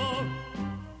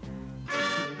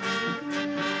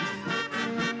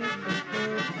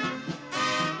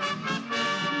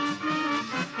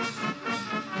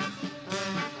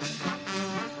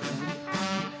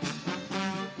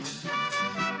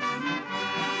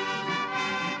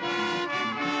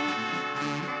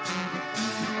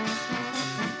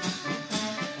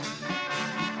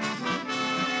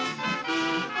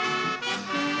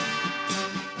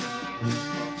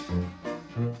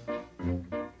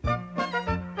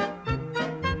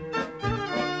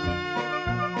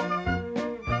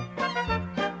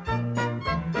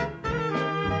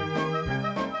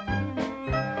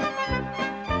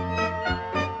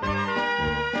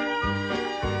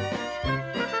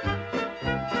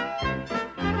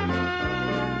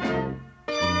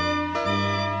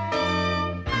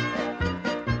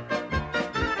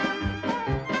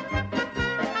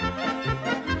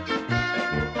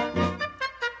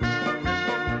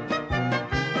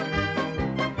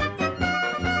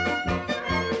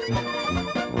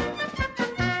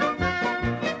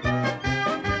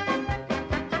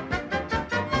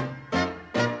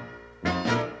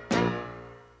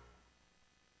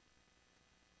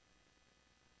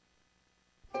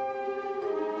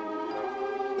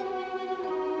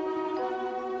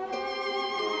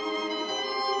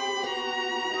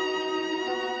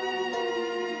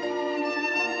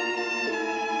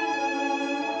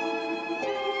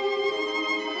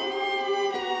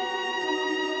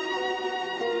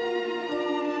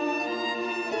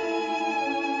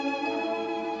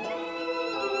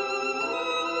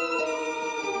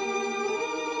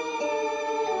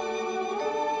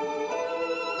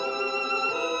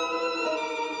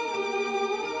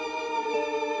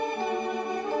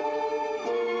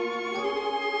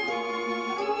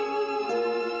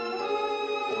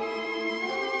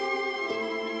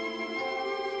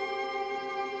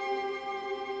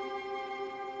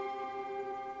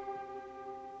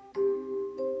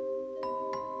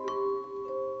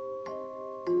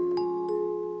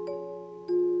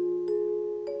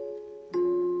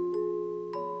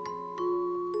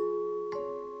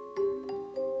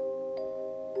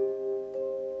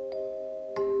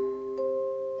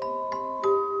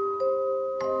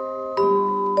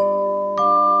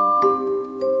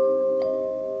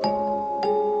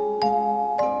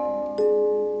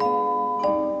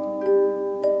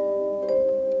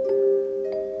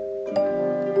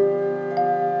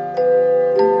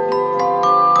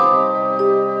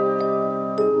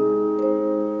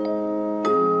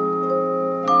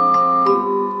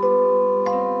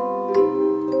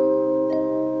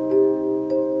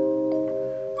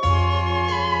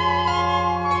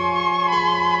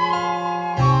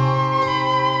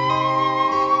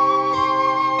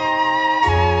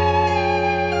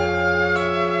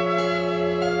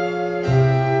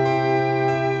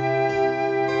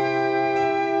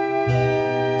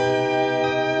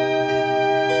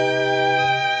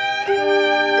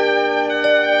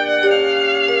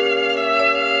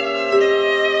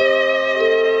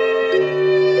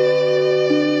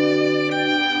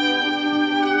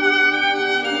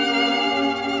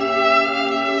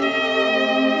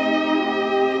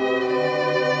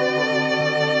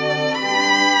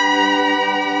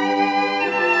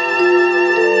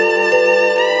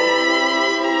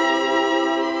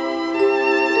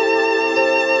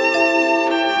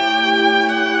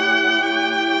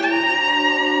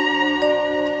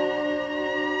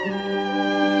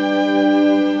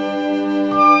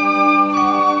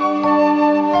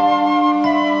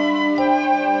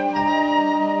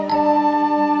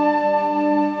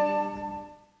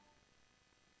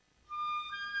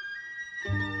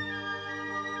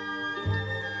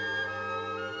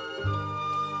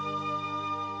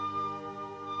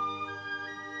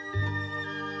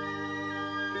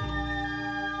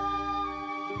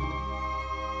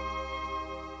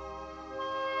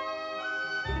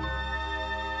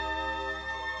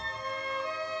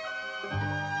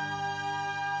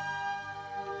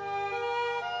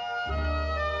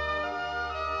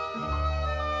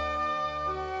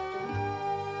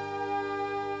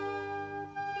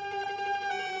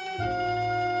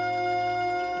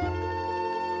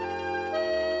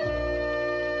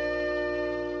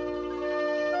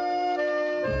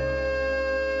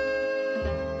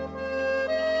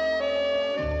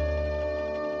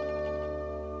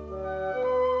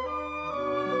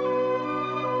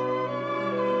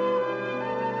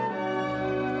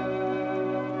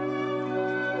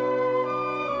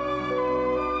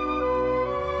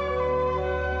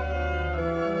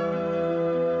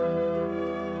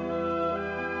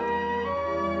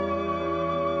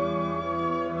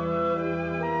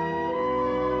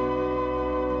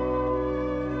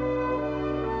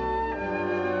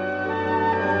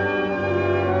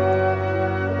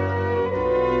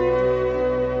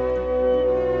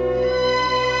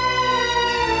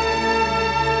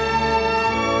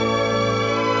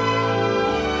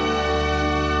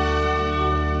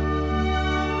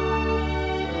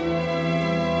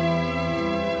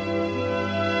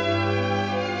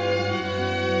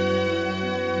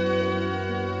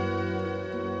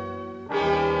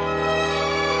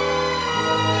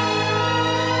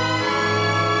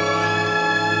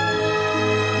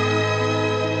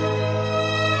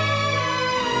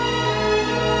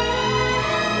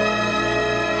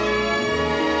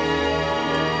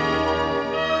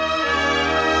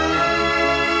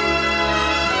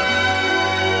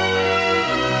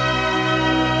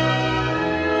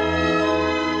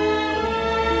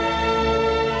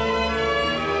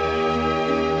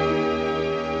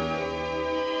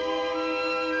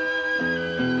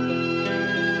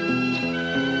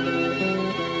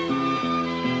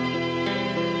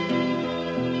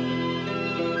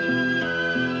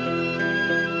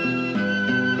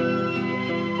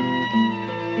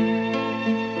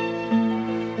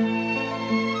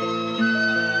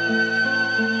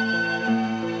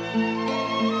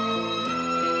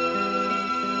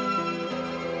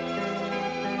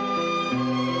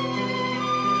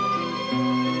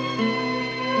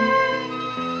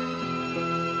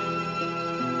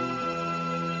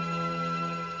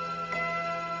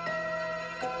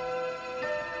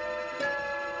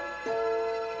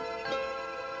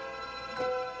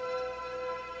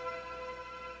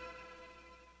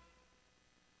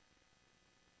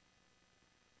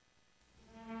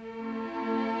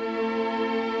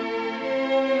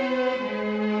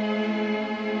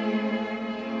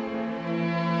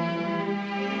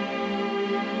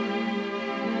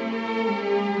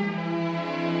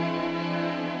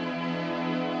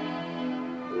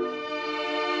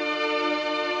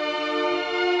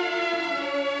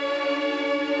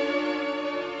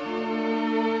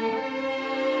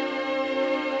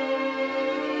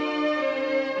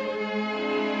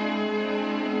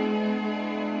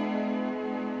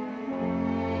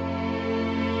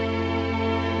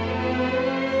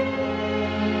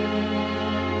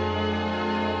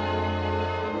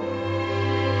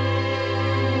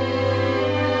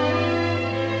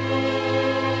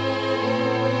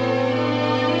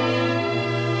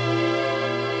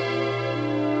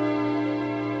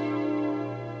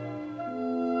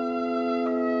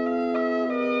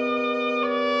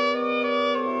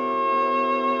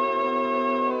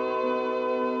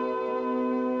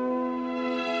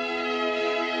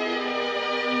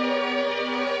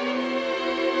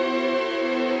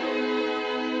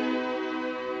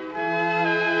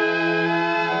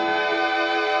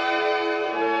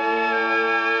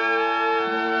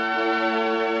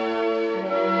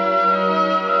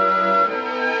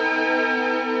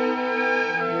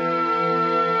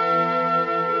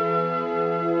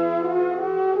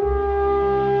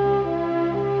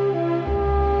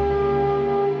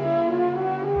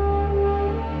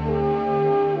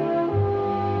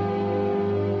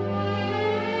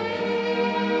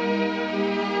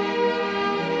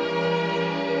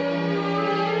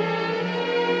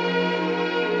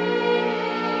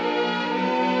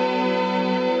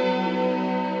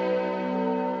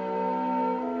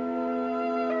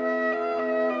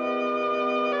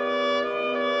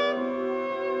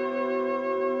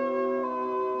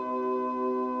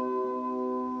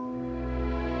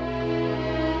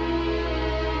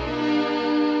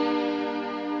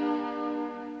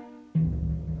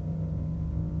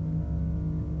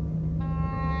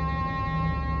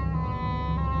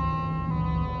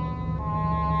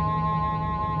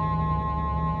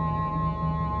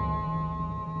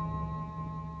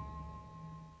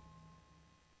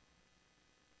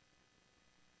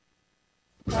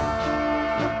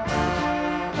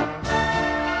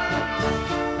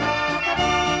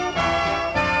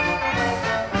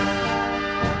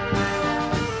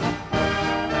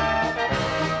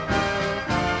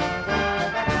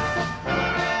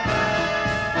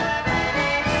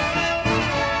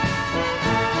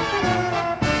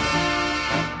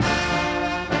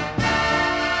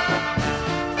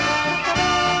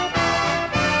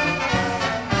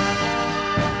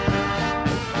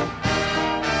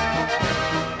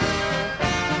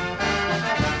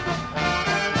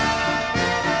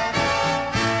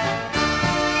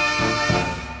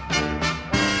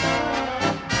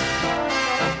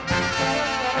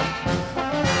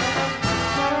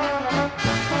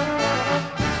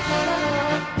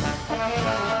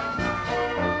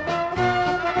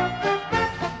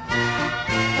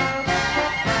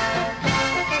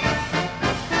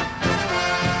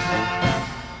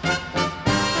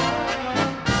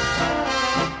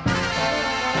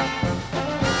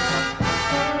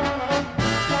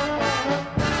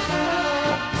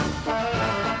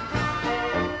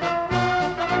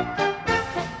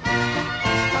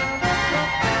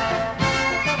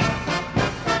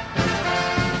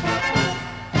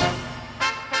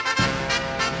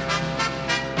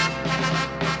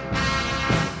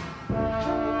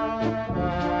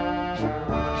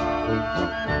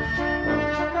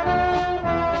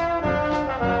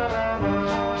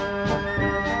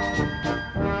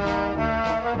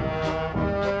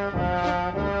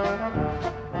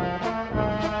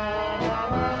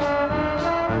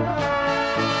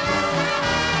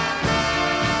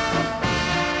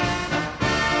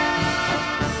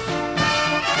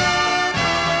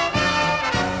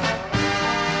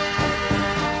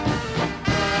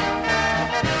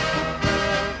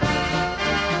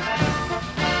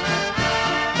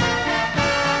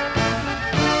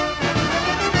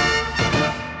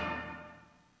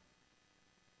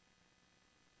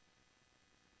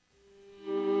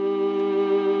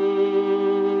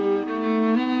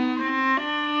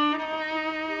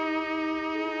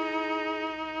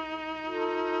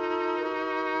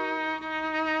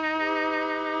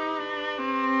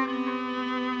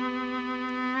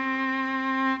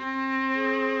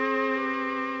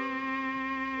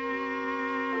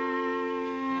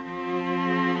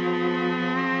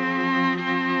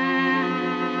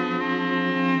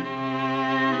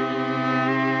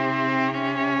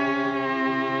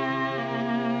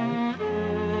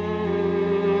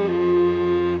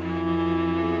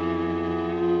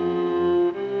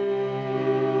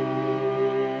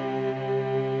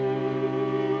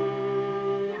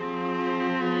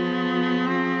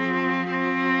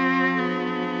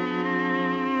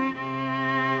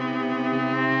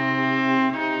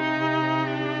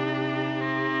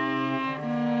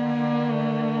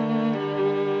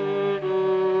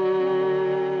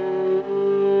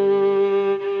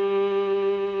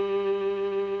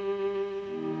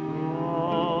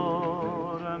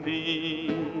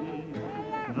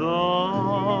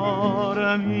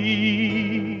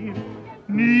dormir,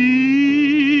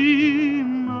 Nina,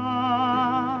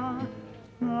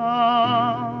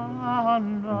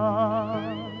 Anna,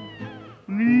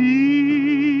 Nina,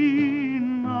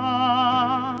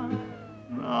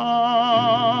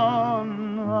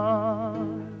 Anna.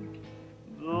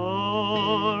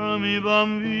 Dormi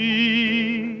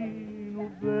bambino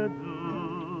bello,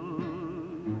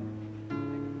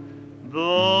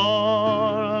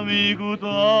 dormi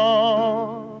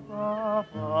guto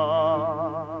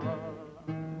papà,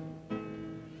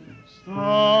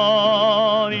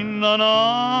 sta inna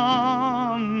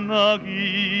nanna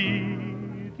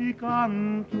chi ti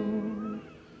canto,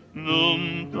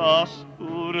 non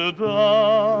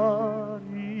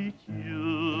t'ascordare più.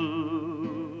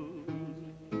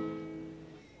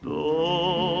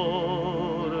 Dormi,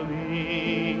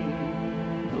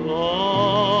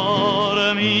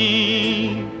 dormi,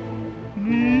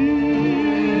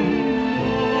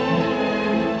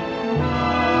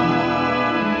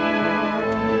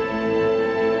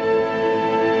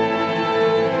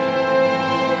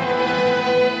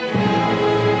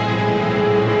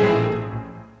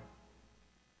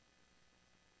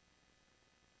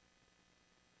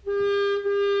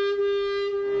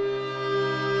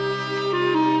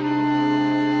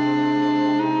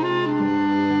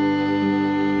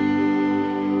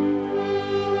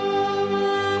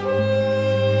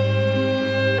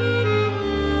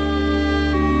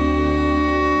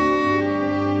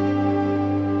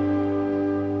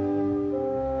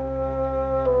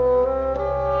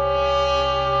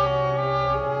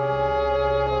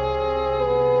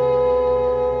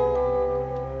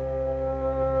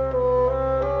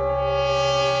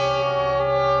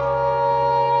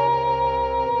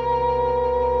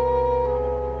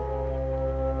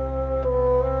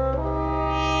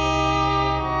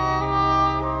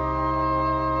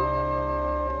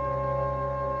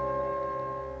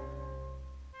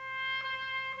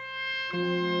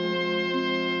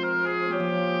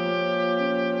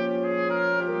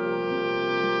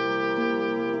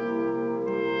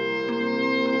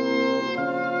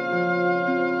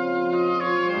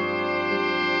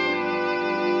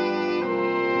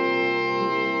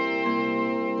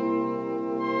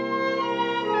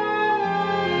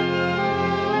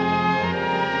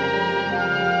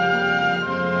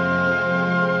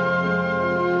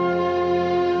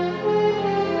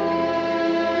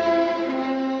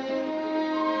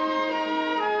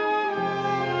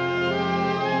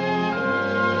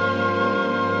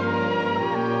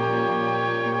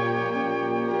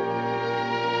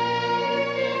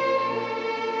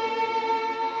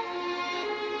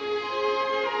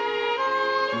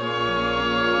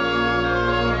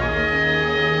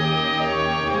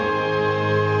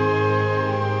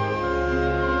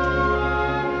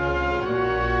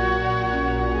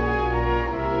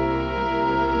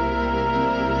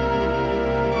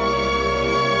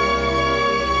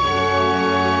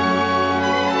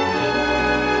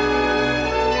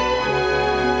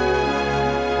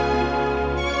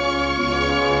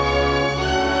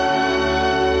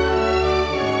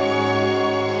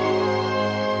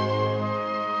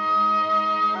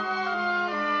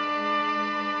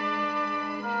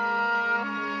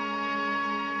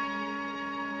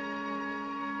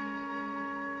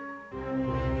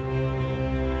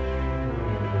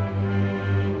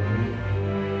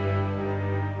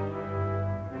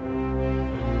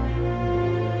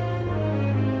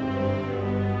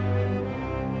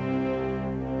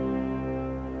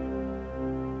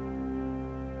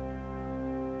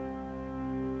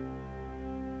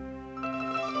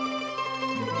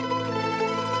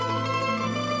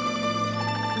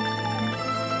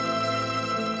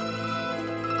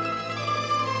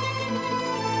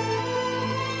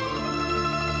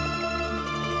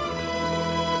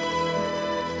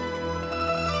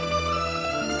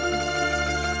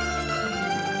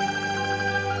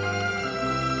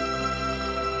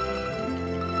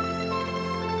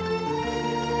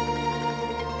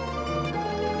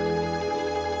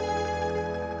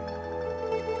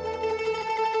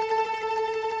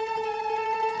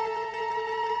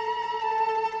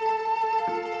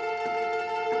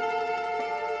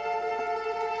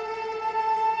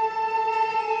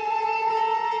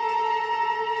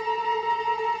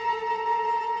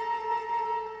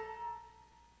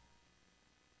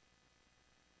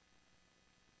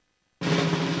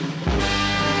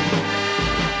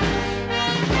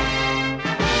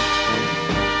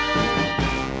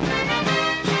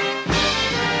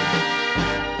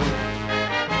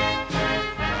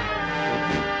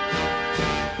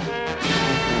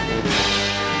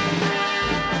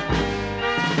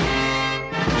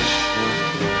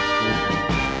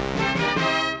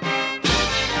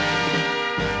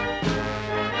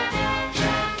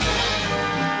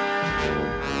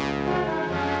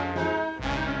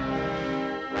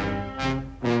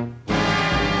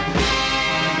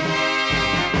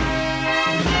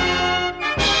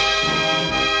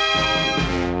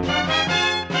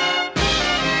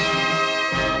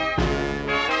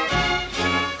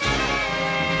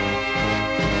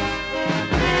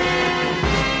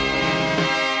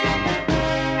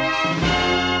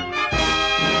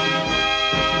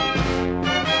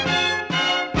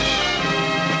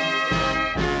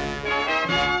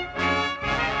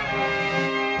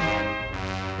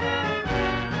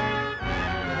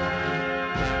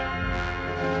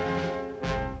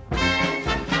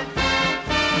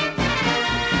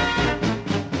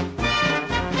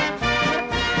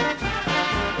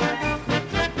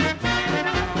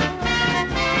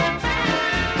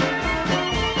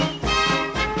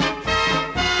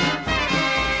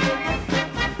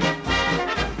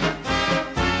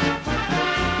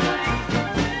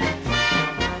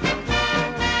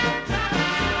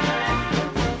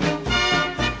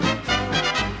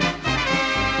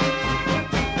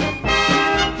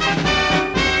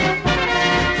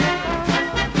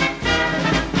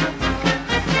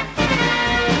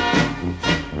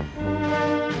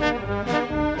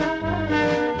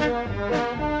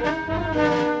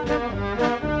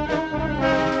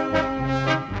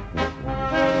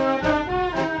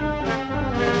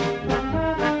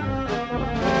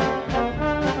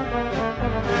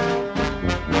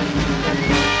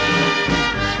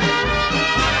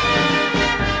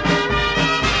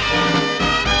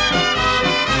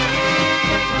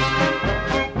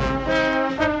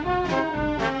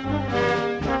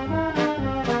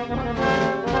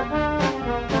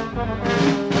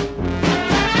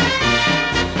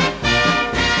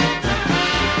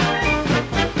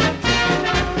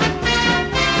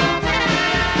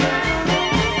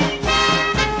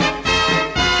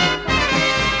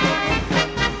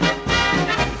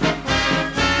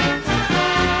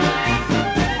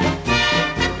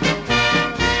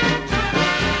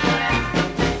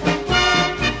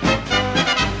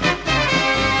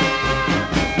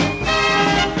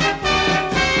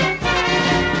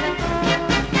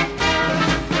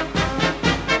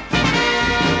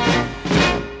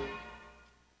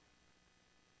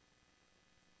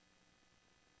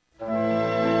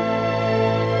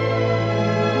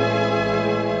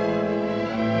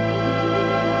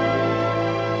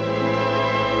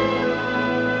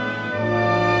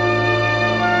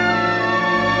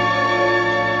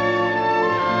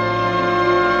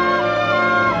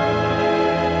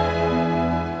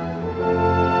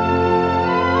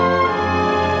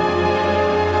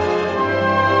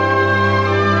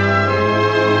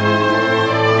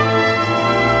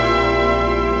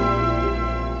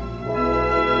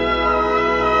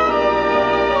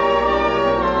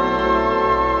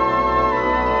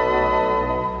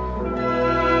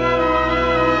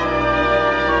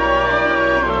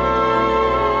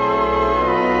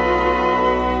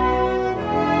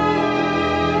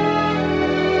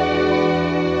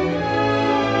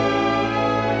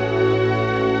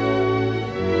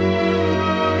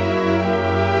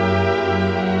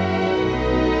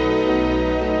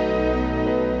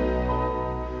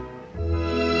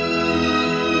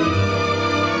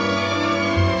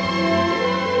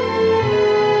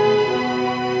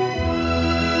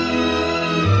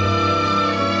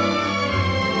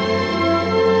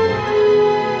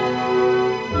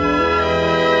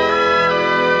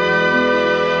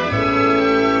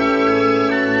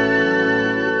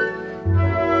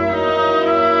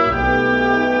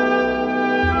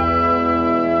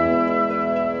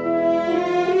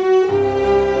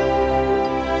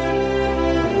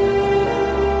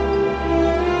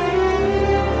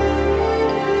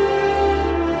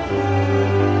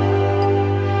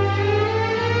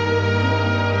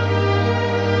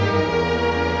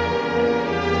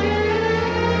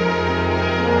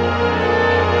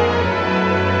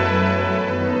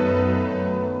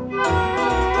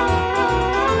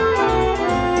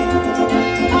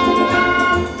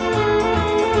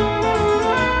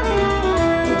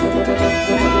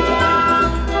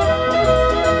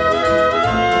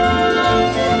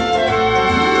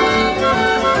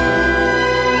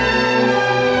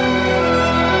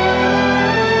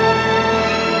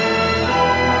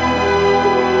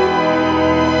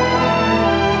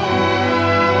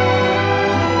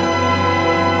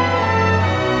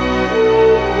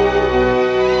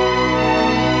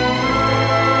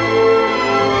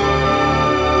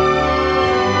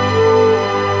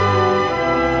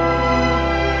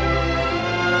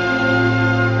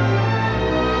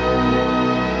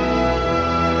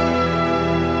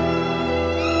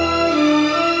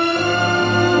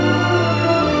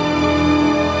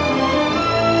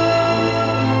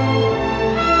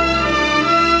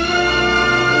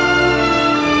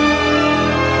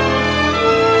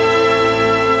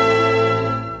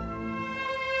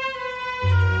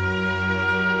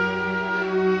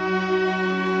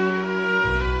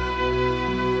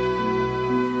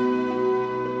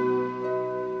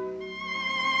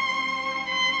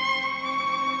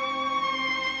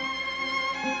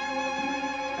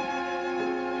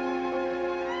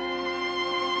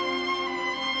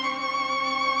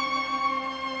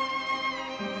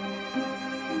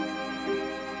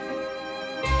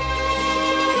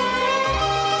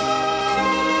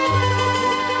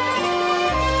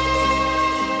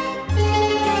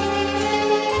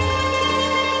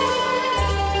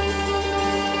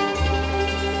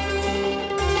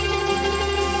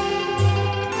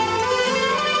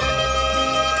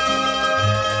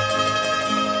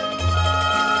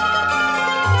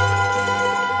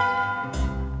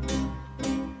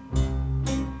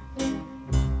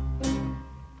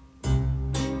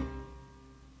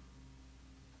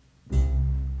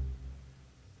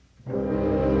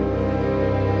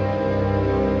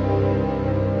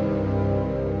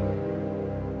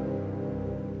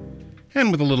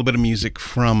 and with a little bit of music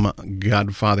from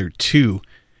Godfather 2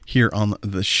 here on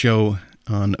the show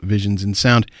on Visions in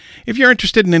Sound. If you're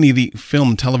interested in any of the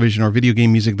film, television, or video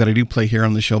game music that I do play here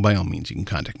on the show, by all means, you can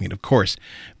contact me at, of course,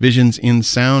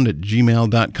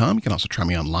 visionsinsound@gmail.com. You can also try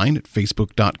me online at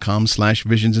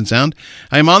facebook.com/visionsinsound.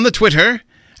 I am on the Twitter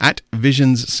at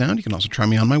Visions Sound. You can also try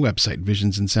me on my website,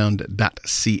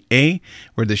 visionsinsound.ca,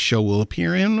 where this show will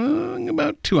appear in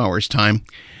about 2 hours' time.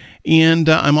 And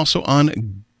I'm also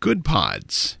on Good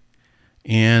Pods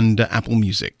and Apple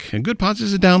Music. Good Pods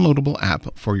is a downloadable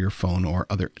app for your phone or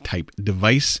other type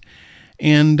device.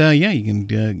 And you can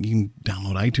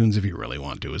download iTunes if you really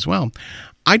want to as well.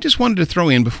 I just wanted to throw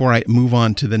in, before I move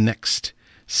on to the next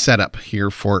setup here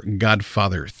for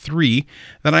Godfather 3,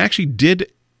 that I actually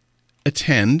did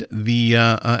attend the,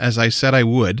 as I said I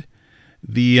would,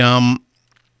 the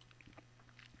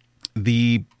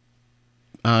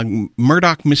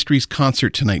Murdoch Mysteries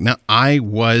concert tonight. Now, I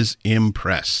was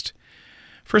impressed.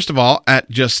 First of all,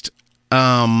 at just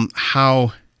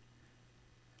how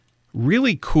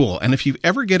really cool, and if you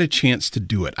ever get a chance to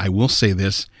do it, I will say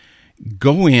this,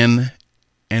 go in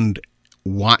and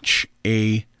watch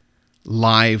a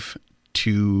live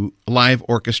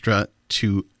orchestra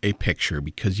to a picture,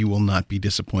 because you will not be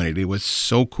disappointed. It was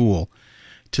so cool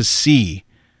to see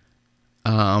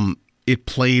it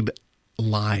played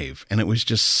live, and it was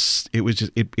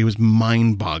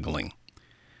mind-boggling.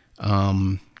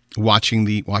 Watching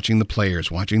the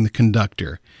players, watching the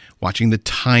conductor, watching the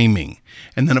timing,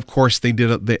 and then of course they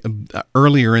did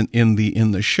earlier in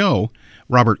the show.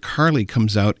 Robert Carley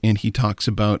comes out and he talks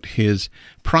about his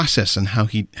process and how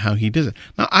he does it.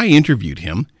 Now, I interviewed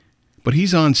him, but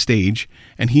he's on stage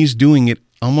and he's doing it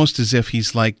almost as if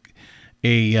he's like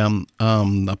a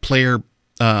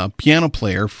piano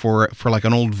player for like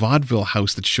an old vaudeville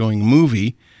house that's showing a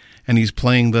movie, and he's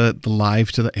playing the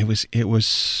live to the. It was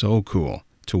so cool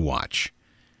to watch.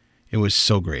 It was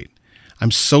so great. I'm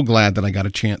so glad that I got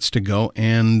a chance to go,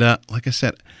 and like I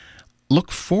said,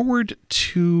 look forward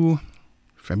to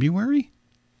February.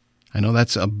 I know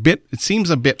that's it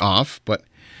seems a bit off, but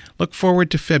look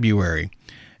forward to February,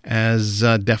 as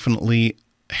definitely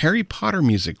Harry Potter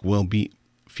music will be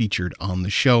featured on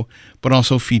the show, but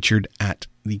also featured at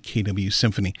the KW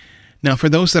Symphony. Now, for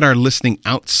those that are listening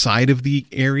outside of the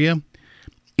area,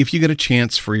 if you get a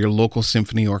chance for your local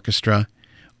symphony orchestra,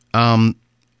 go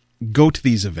to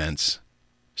these events,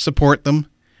 support them,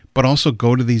 but also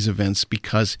go to these events,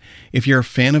 because if you're a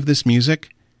fan of this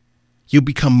music, you'll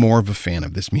become more of a fan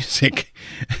of this music.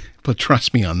 But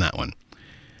trust me on that one.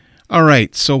 All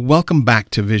right, so welcome back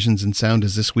to Visions in Sound,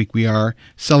 as this week we are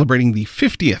celebrating the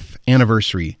 50th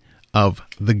anniversary of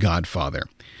The Godfather.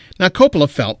 Now, Coppola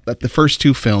felt that the first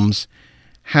two films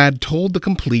had told the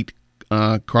complete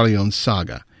Corleone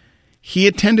saga. He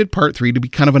intended Part 3 to be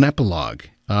kind of an epilogue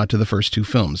to the first two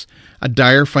films. A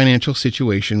dire financial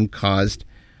situation caused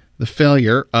the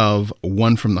failure of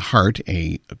One from the Heart,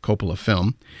 a Coppola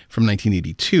film from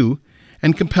 1982,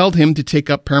 and compelled him to take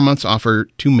up Paramount's offer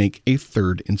to make a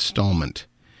third installment.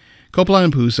 Coppola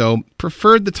and Puzo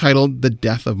preferred the title The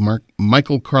Death of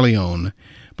Michael Corleone,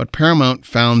 but Paramount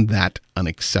found that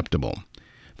unacceptable.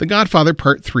 The Godfather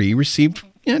Part 3 received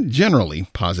generally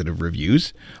positive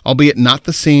reviews, albeit not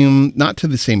to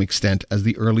the same extent as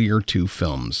the earlier two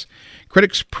films.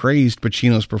 Critics praised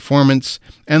Pacino's performance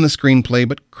and the screenplay,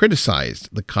 but criticized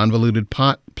the convoluted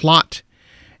plot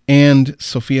and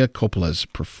Sofia Coppola's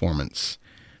performance.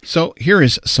 So here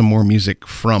is some more music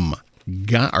from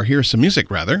Godfather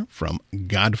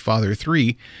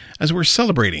 3, as we're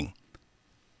celebrating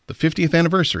the 50th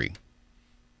anniversary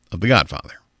of The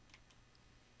Godfather.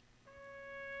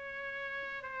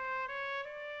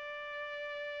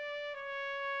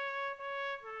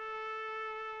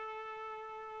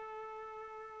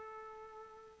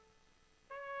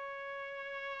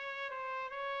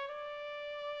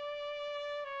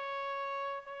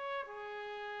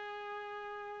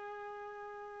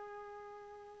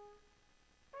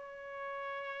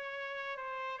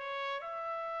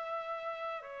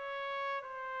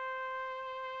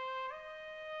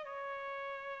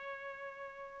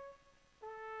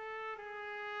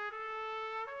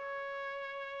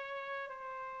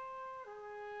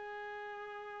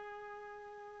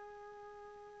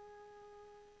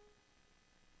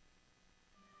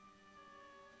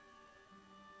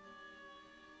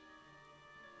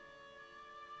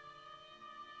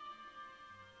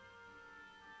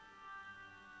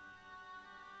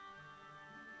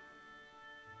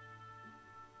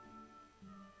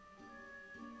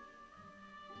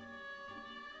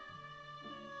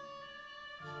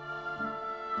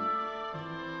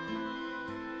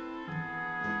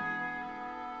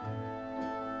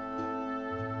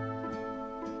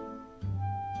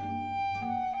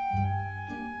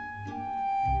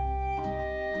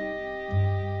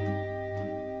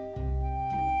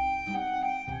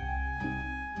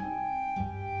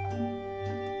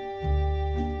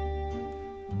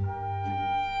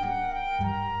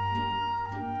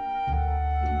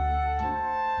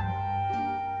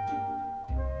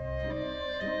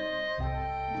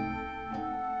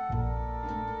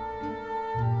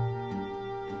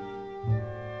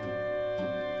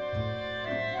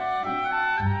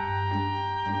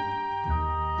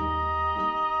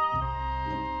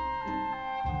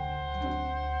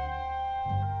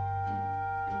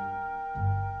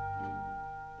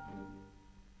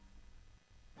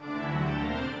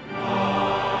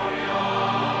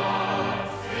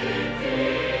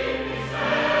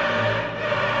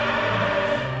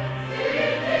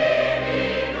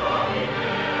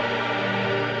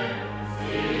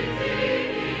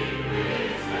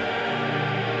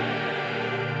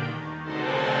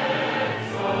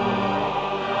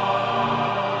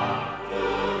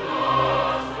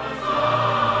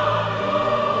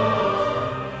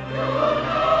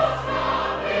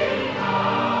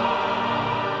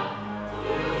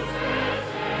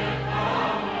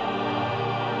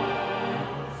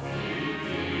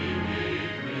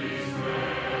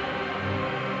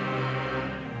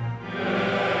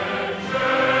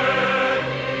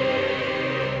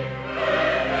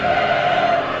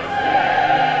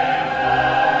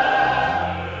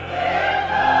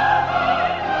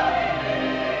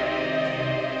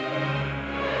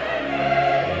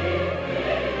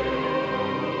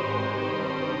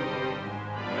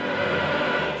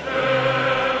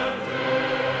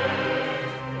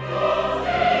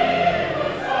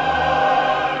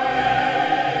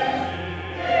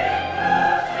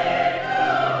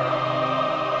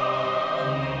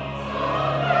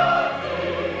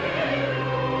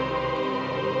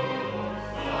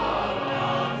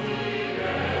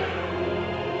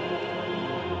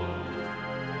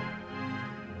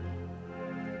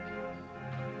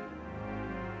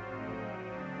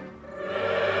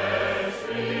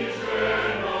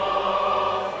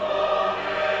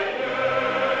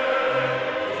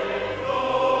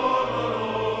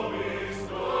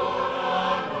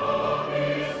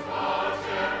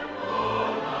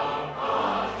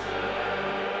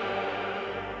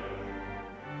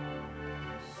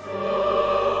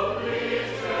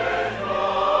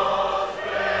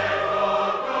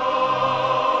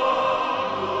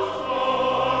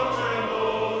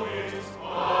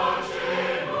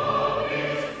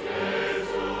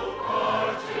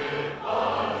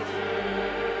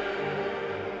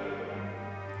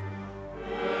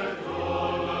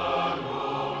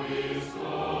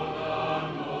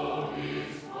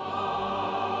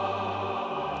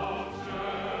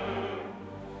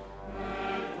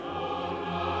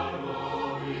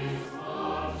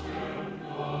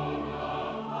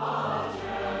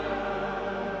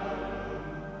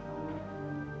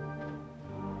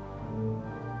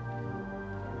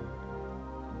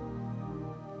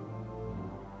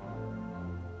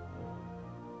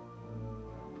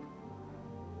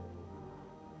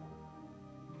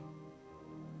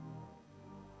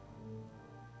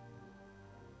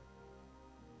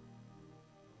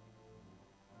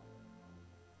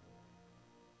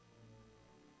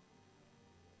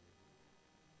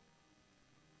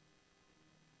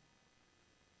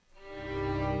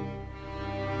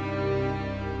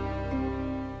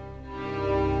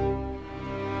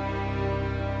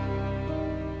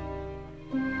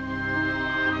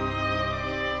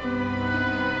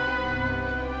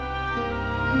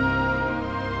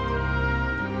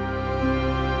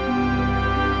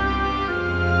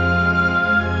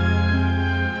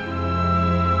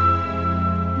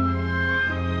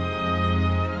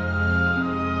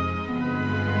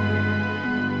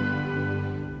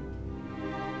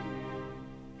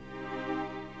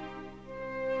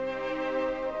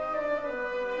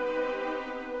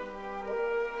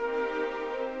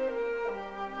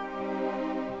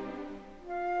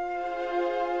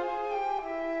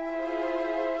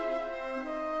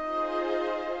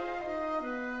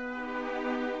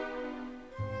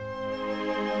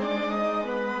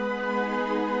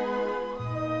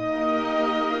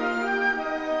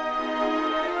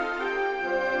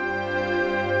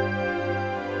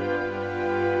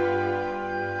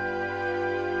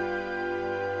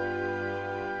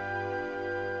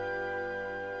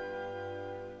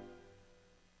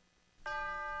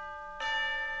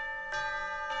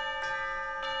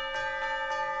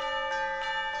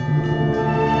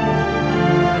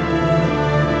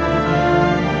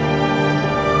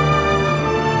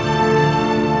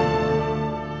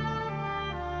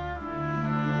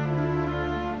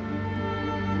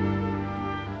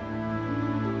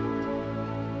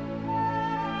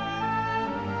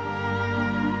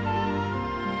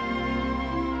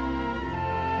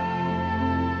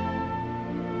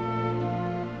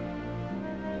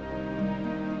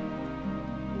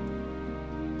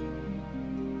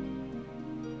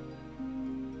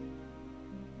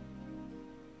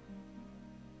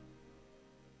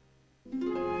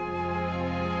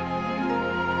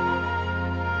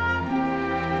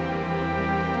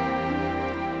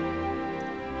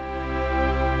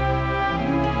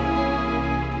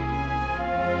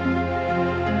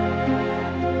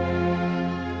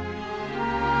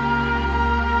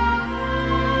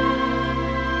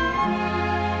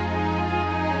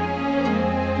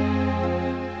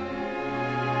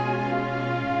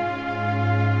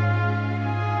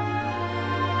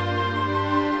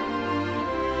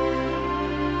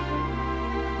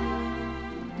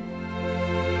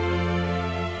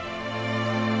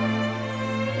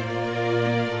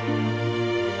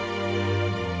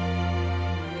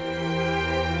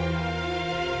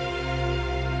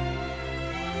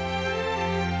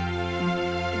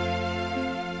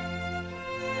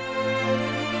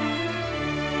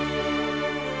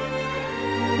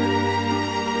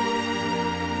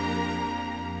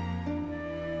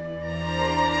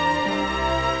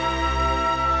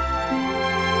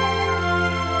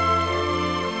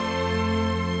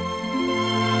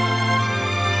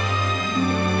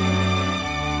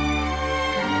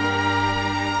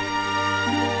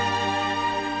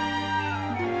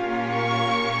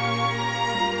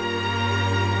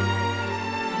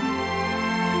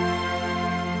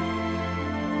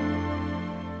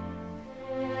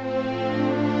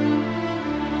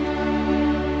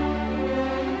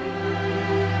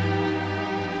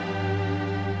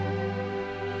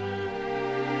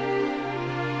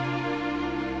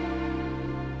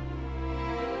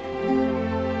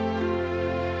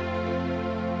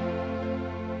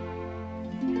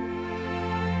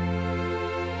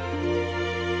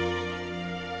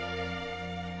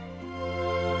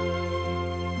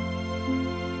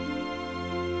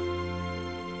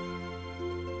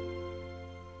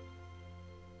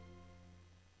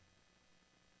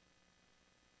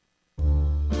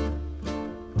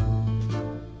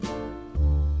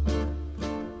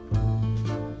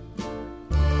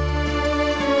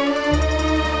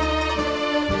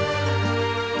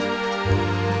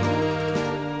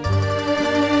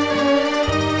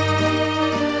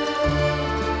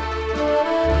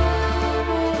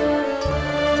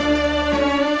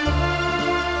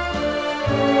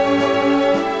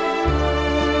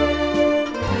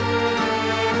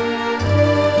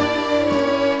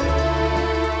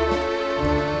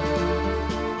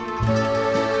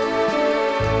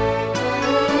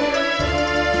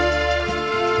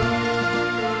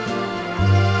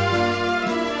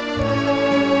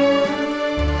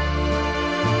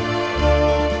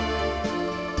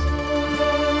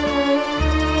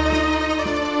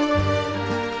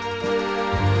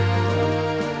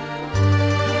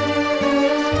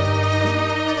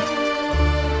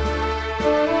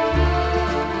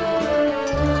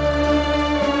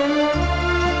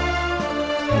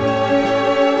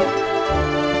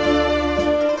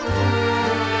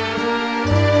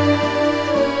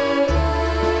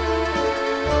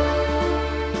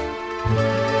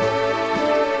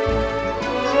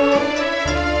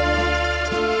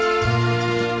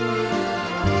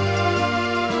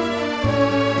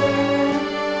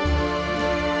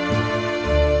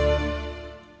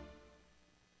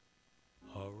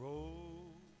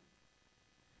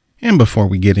 And before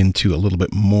we get into a little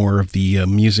bit more of the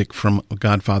music from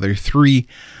Godfather 3,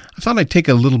 I thought I'd take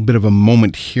a little bit of a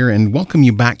moment here and welcome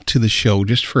you back to the show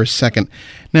just for a second.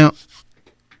 Now,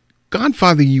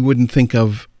 Godfather you wouldn't think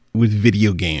of with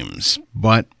video games,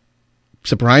 but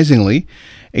surprisingly,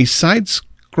 a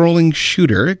side-scrolling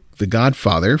shooter, The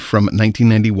Godfather from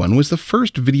 1991, was the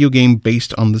first video game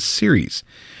based on the series.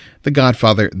 The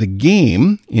Godfather, the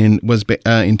game, in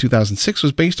 2006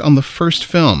 was based on the first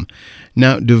film.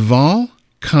 Now, Duvall,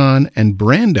 Khan, and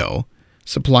Brando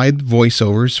supplied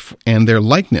voiceovers and their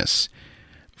likeness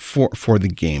for the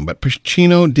game, but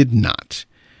Pacino did not.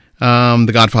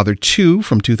 The Godfather 2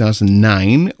 from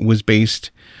 2009 was based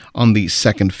on the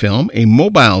second film, a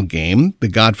mobile game, The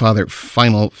Godfather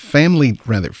Family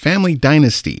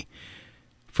Dynasty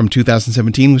from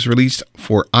 2017 was released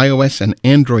for iOS and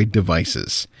Android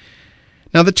devices.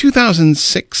 Now, the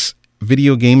 2006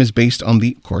 video game is based on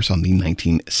the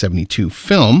 1972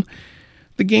 film.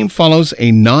 The game follows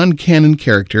a non-canon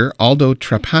character, Aldo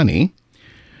Trapani,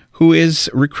 who is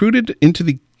recruited into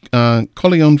the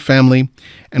Corleone family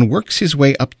and works his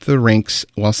way up the ranks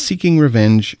while seeking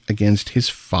revenge against his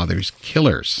father's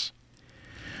killers.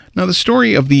 Now, the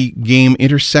story of the game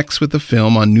intersects with the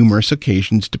film on numerous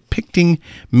occasions, depicting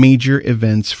major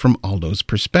events from Aldo's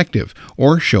perspective,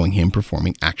 or showing him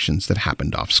performing actions that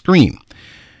happened off-screen.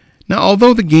 Now,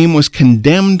 although the game was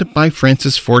condemned by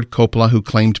Francis Ford Coppola, who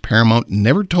claimed Paramount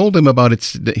never told him about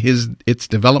its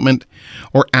development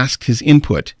or asked his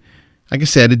input, like I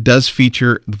said, it does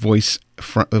feature voice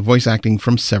acting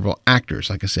from several actors.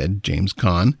 Like I said, James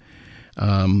Caan,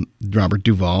 Robert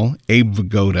Duvall, Abe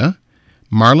Vigoda,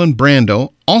 Marlon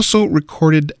Brando also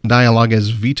recorded dialogue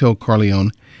as Vito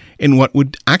Corleone in what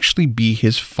would actually be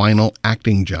his final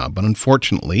acting job. But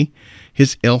unfortunately,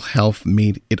 his ill health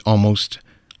made it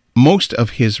most of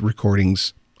his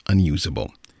recordings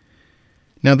unusable.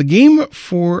 Now, the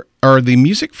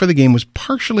music for the game was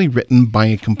partially written by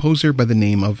a composer by the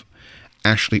name of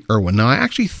Ashley Irwin. Now, I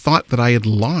actually thought that I had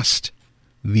lost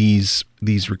this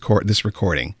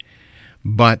recording,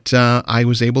 but I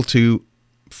was able to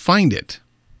find it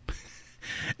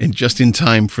and just in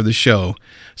time for the show.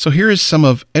 So here is some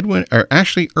of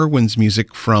Ashley Irwin's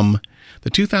music from the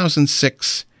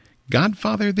 2006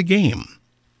 Godfather the Game.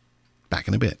 Back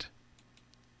in a bit.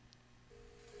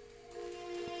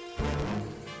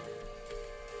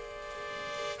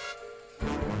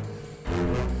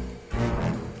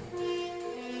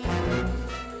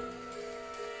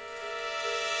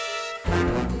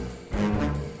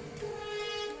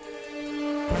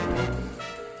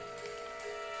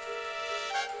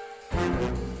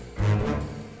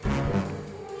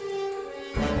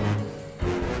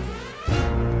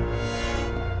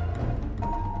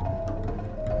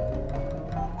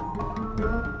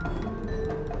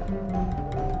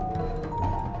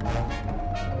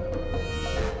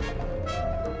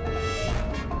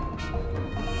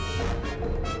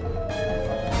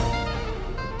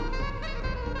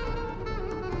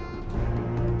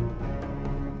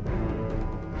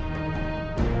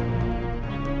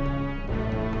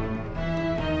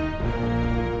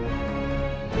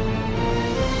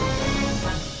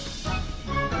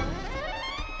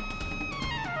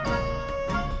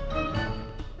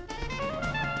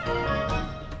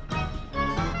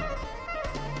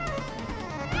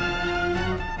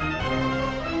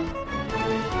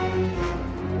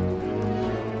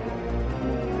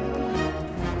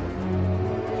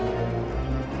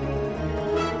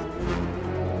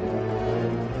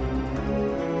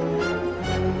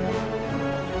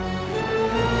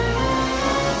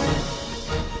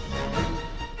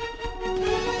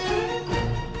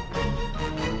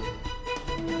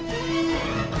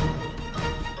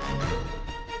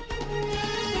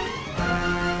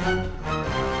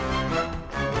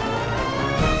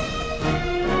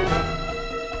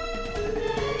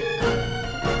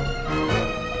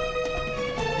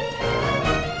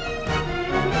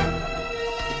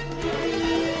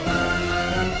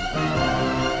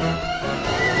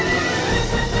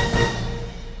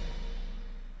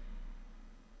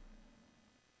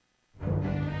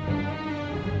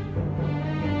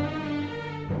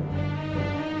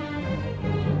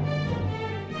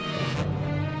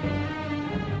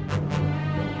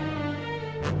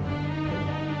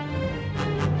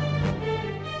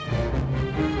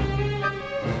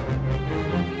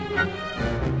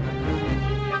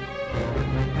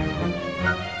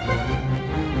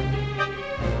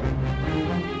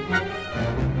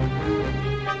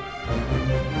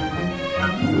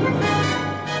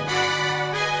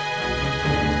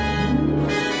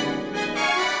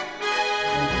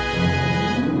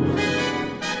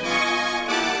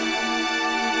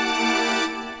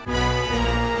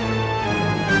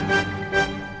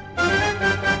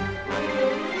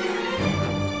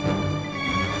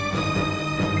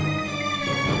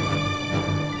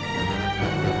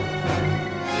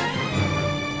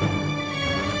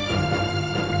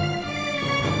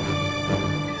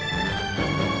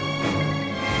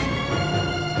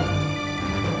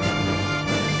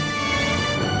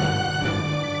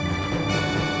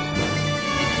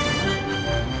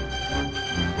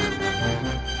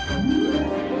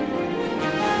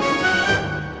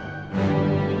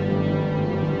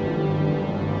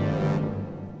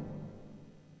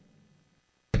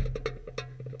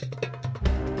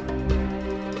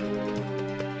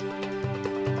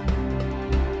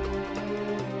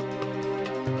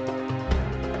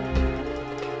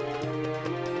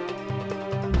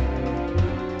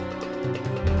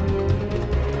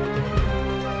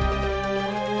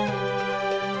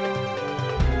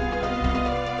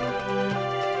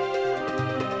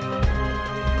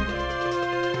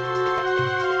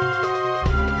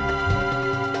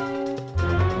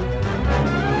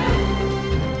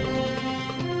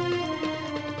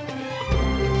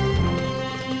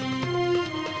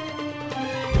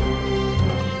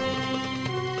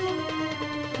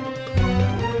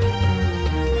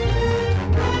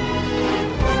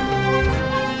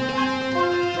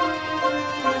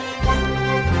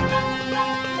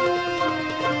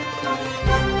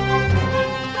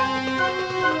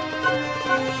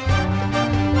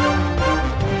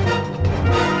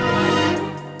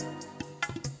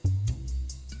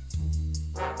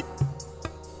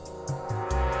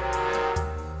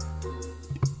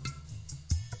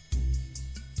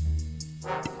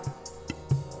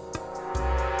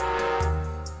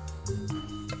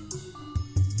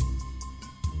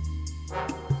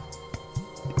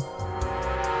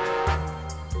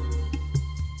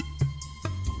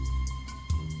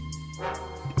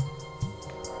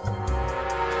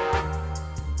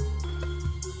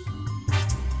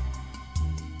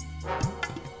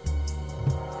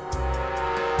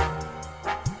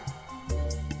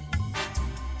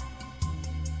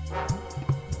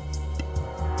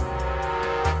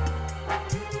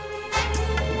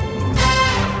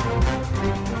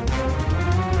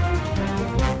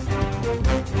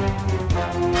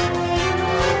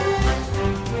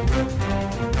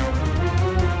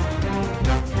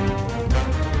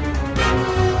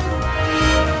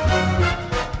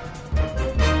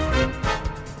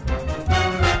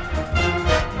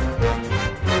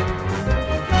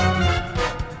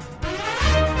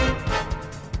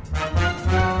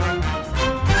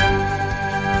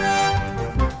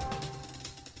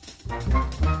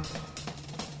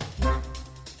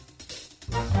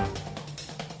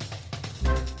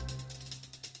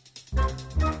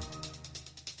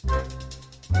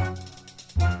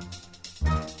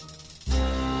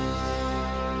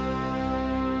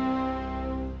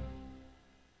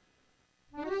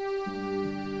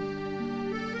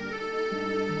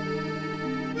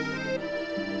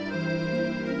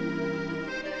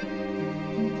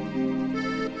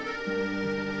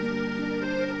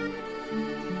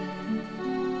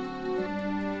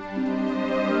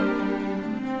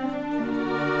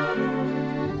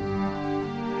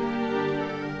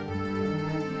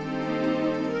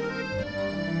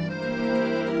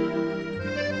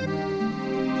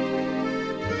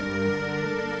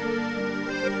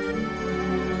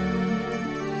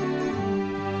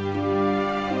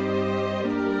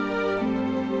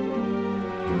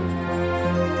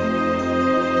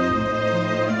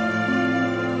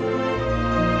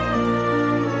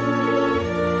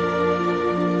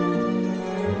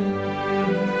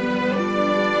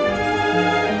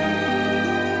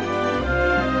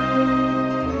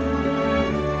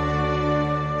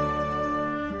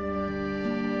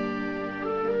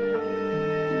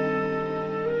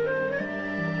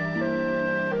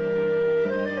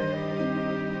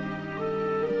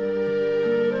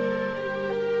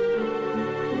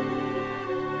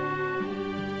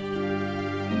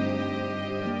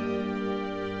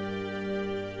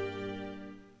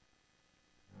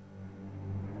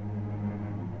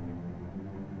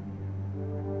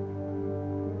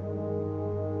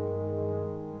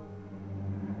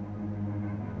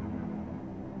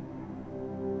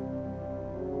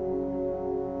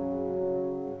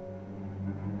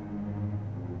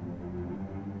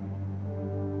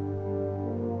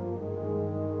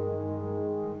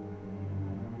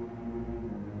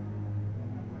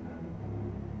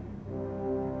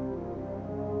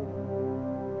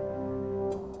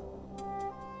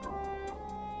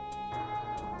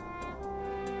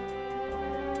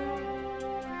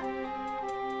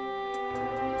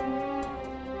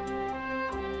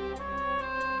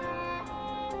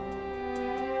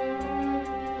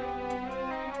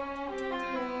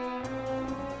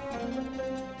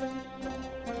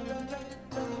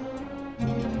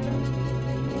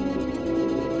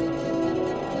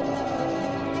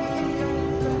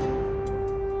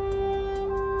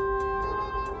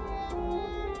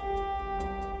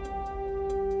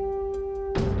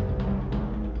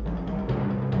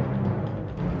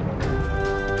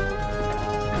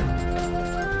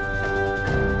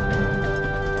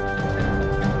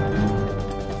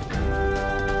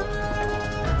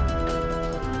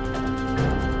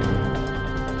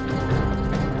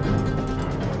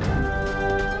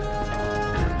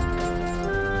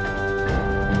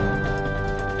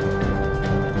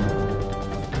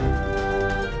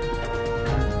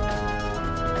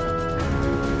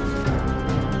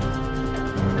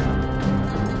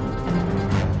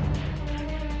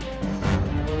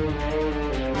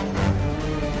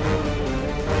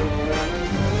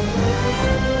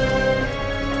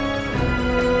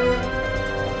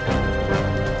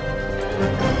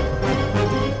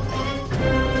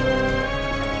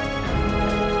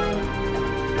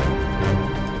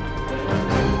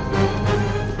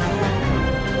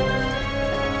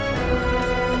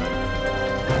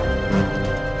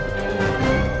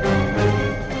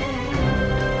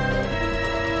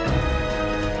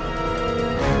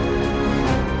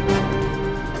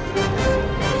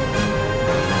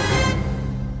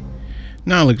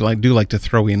 Now I do like to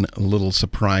throw in a little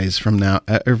surprise from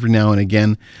every now and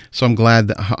again. So I'm glad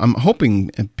that I'm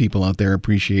hoping people out there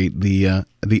appreciate the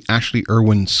Ashley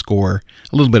Irwin score,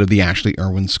 a little bit of the Ashley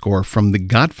Irwin score from The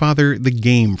Godfather: The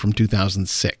Game from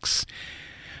 2006.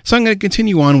 So I'm going to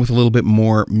continue on with a little bit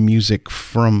more music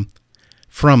from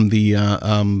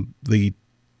the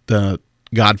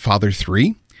Godfather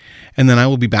 3, and then I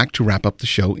will be back to wrap up the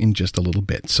show in just a little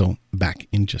bit. So back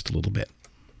in just a little bit.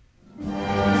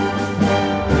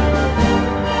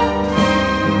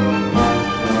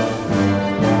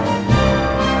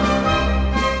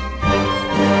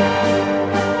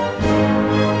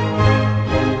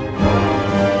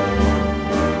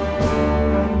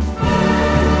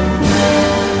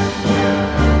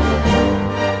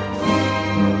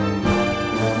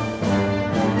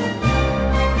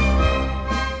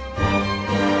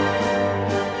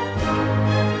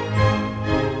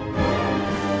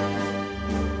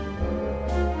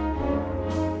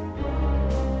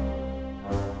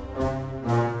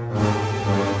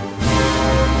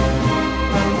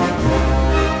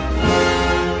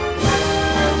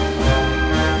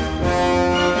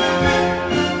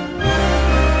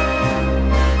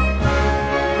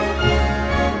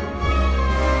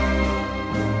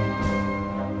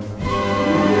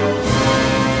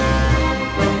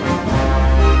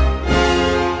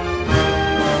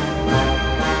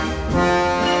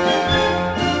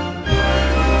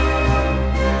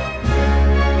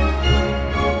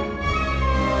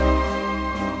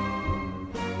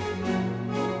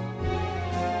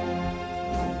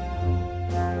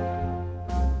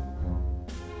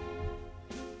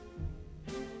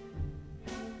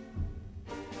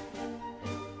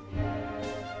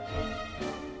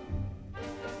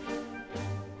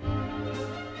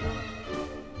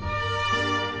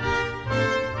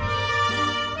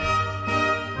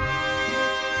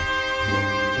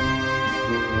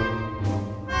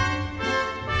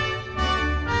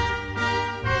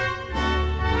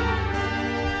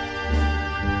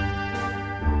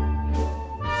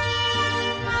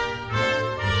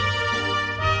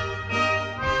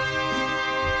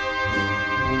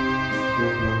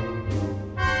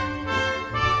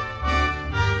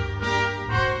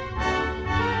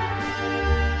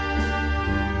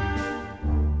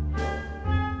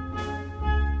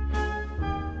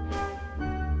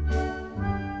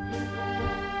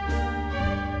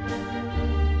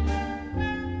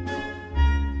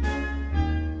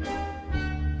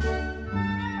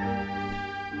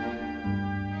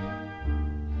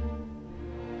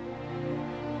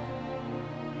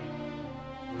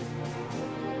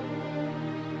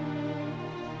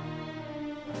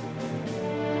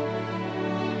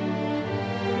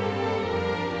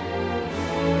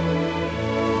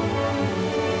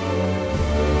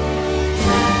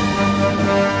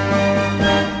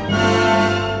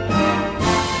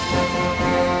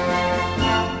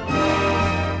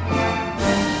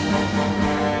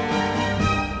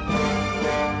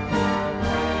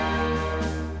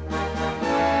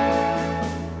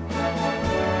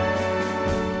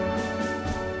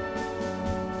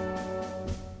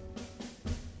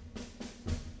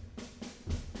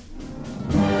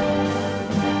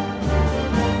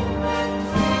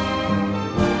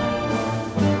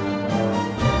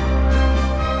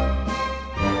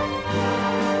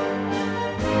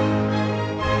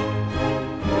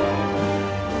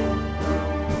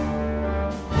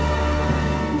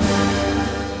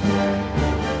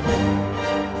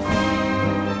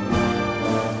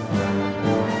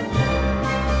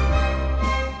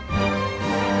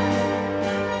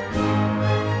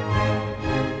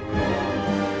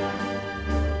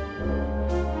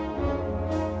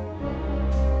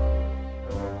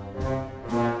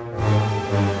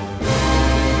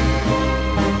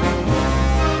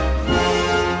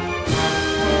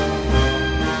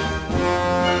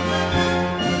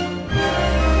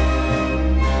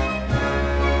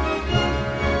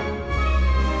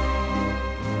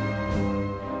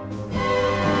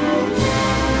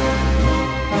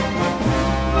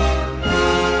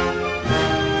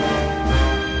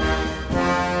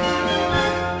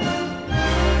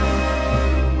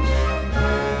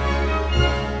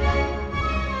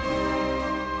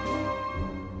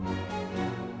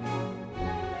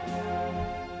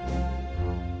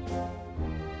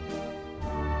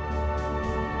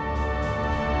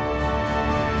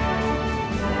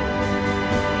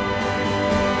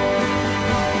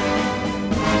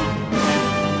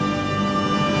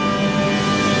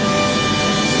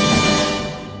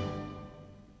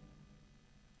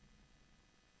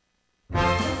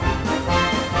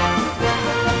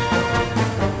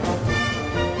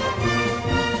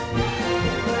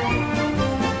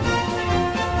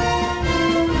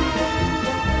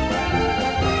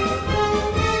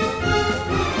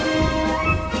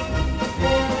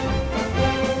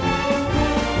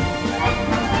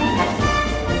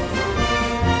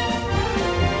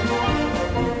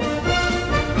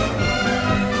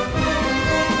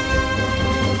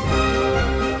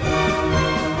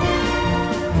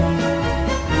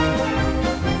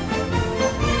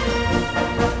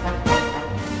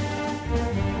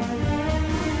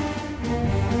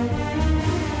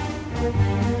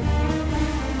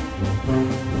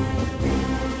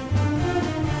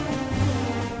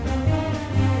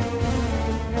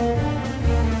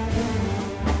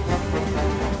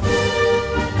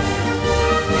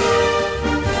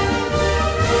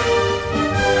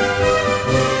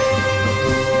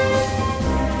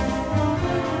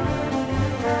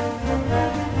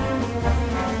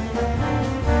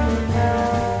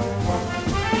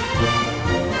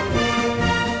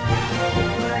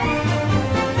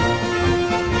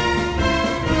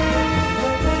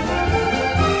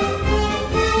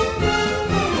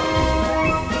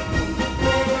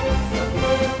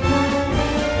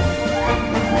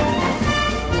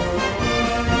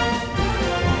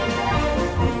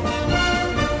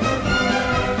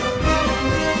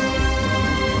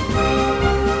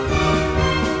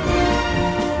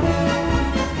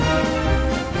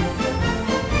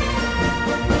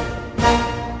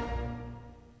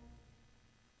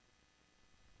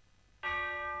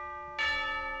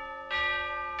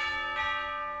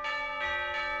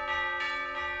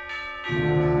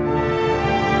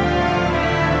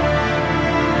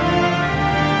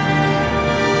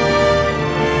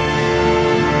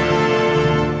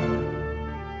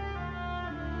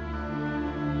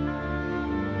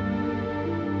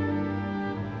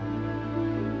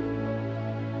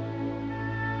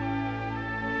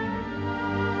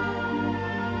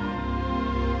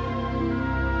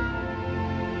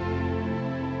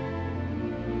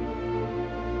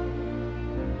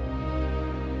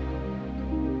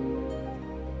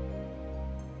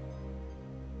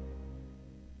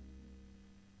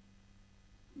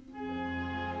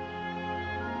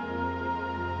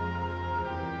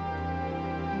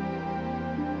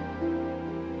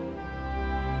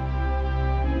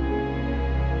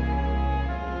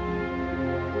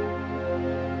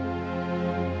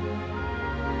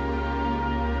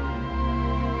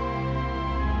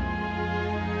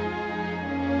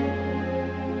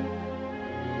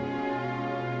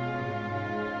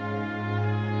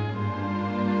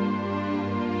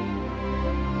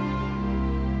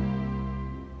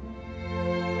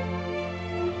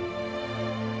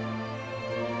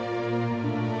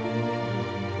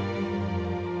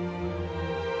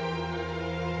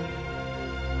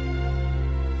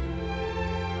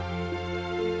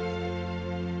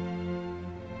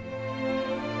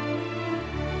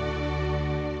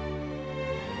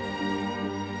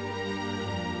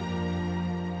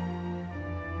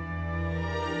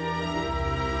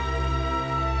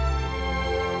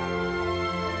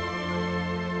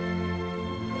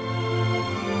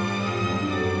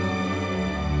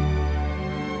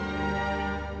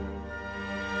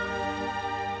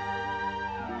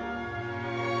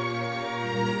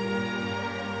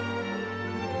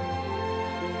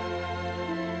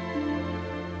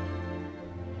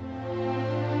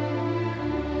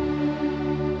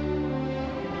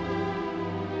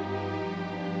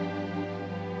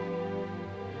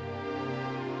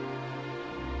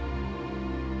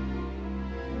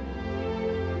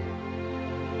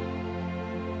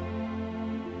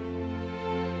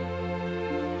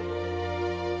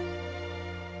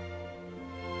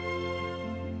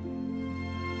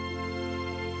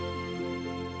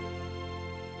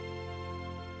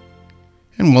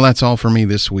 And well, that's all for me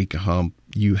this week.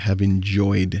 You have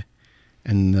enjoyed,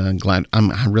 and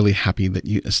I'm really happy that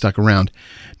you stuck around.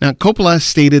 Now, Coppola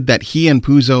stated that he and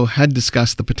Puzo had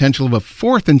discussed the potential of a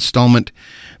fourth installment.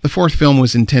 The fourth film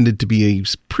was intended to be a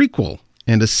prequel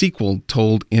and a sequel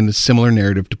told in a similar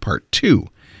narrative to Part 2.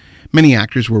 Many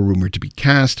actors were rumored to be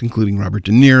cast, including Robert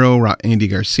De Niro, Andy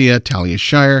Garcia, Talia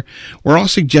Shire, were all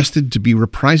suggested to be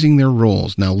reprising their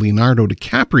roles. Now, Leonardo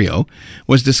DiCaprio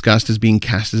was discussed as being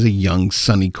cast as a young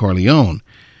Sonny Corleone.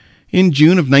 In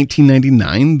June of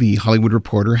 1999, The Hollywood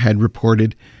Reporter had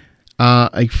reported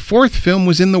a fourth film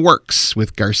was in the works,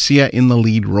 with Garcia in the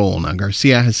lead role. Now,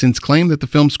 Garcia has since claimed that the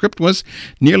film's script was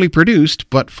nearly produced,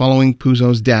 but following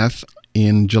Puzo's death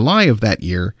in July of that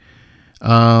year,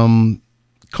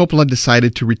 Coppola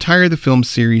decided to retire the film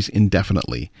series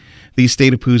indefinitely. The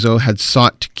estate of Puzo had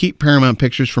sought to keep Paramount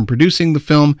Pictures from producing the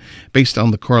film based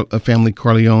on the family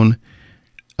Corleone.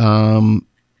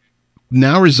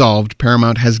 Now resolved,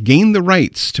 Paramount has gained the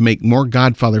rights to make more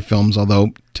Godfather films,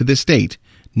 although to this date,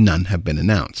 none have been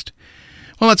announced.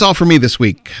 Well, that's all for me this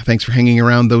week. Thanks for hanging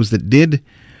around, those that did.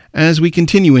 As we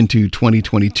continue into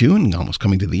 2022 and almost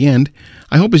coming to the end,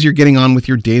 I hope as you're getting on with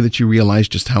your day that you realize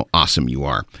just how awesome you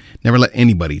are. Never let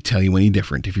anybody tell you any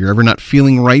different. If you're ever not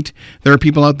feeling right, there are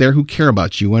people out there who care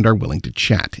about you and are willing to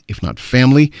chat. If not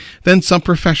family, then some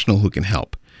professional who can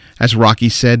help. As Rocky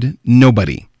said,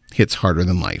 nobody hits harder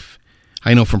than life.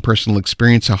 I know from personal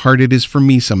experience how hard it is for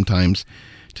me sometimes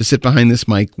to sit behind this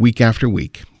mic week after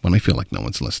week when I feel like no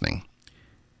one's listening.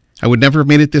 I would never have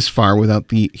made it this far without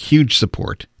the huge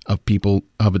support of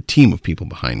a team of people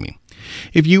behind me.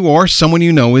 If you or someone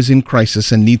you know is in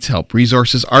crisis and needs help,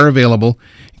 resources are available.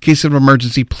 In case of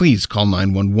emergency, please call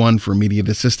 911 for immediate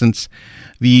assistance.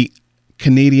 The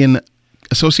Canadian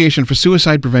Association for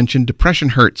Suicide Prevention, Depression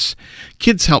Hurts.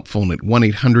 Kids Help phone at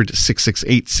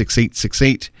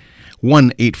 1-800-668-6868,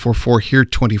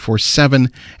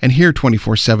 1-844-HERE-247, and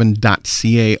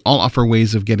HERE247.ca all offer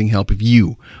ways of getting help if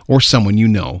you or someone you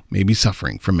know may be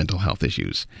suffering from mental health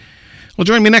issues. Well,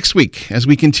 join me next week as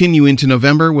we continue into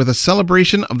November with a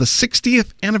celebration of the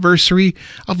 60th anniversary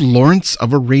of Lawrence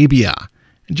of Arabia.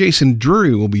 Jason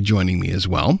Drury will be joining me as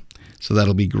well, so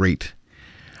that'll be great.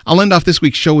 I'll end off this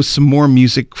week's show with some more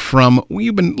music from,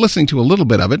 you've been listening to a little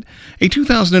bit of it, a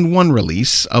 2001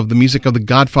 release of the music of the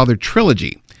Godfather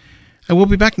trilogy. I will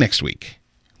be back next week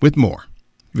with more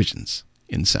Visions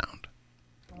in Sound.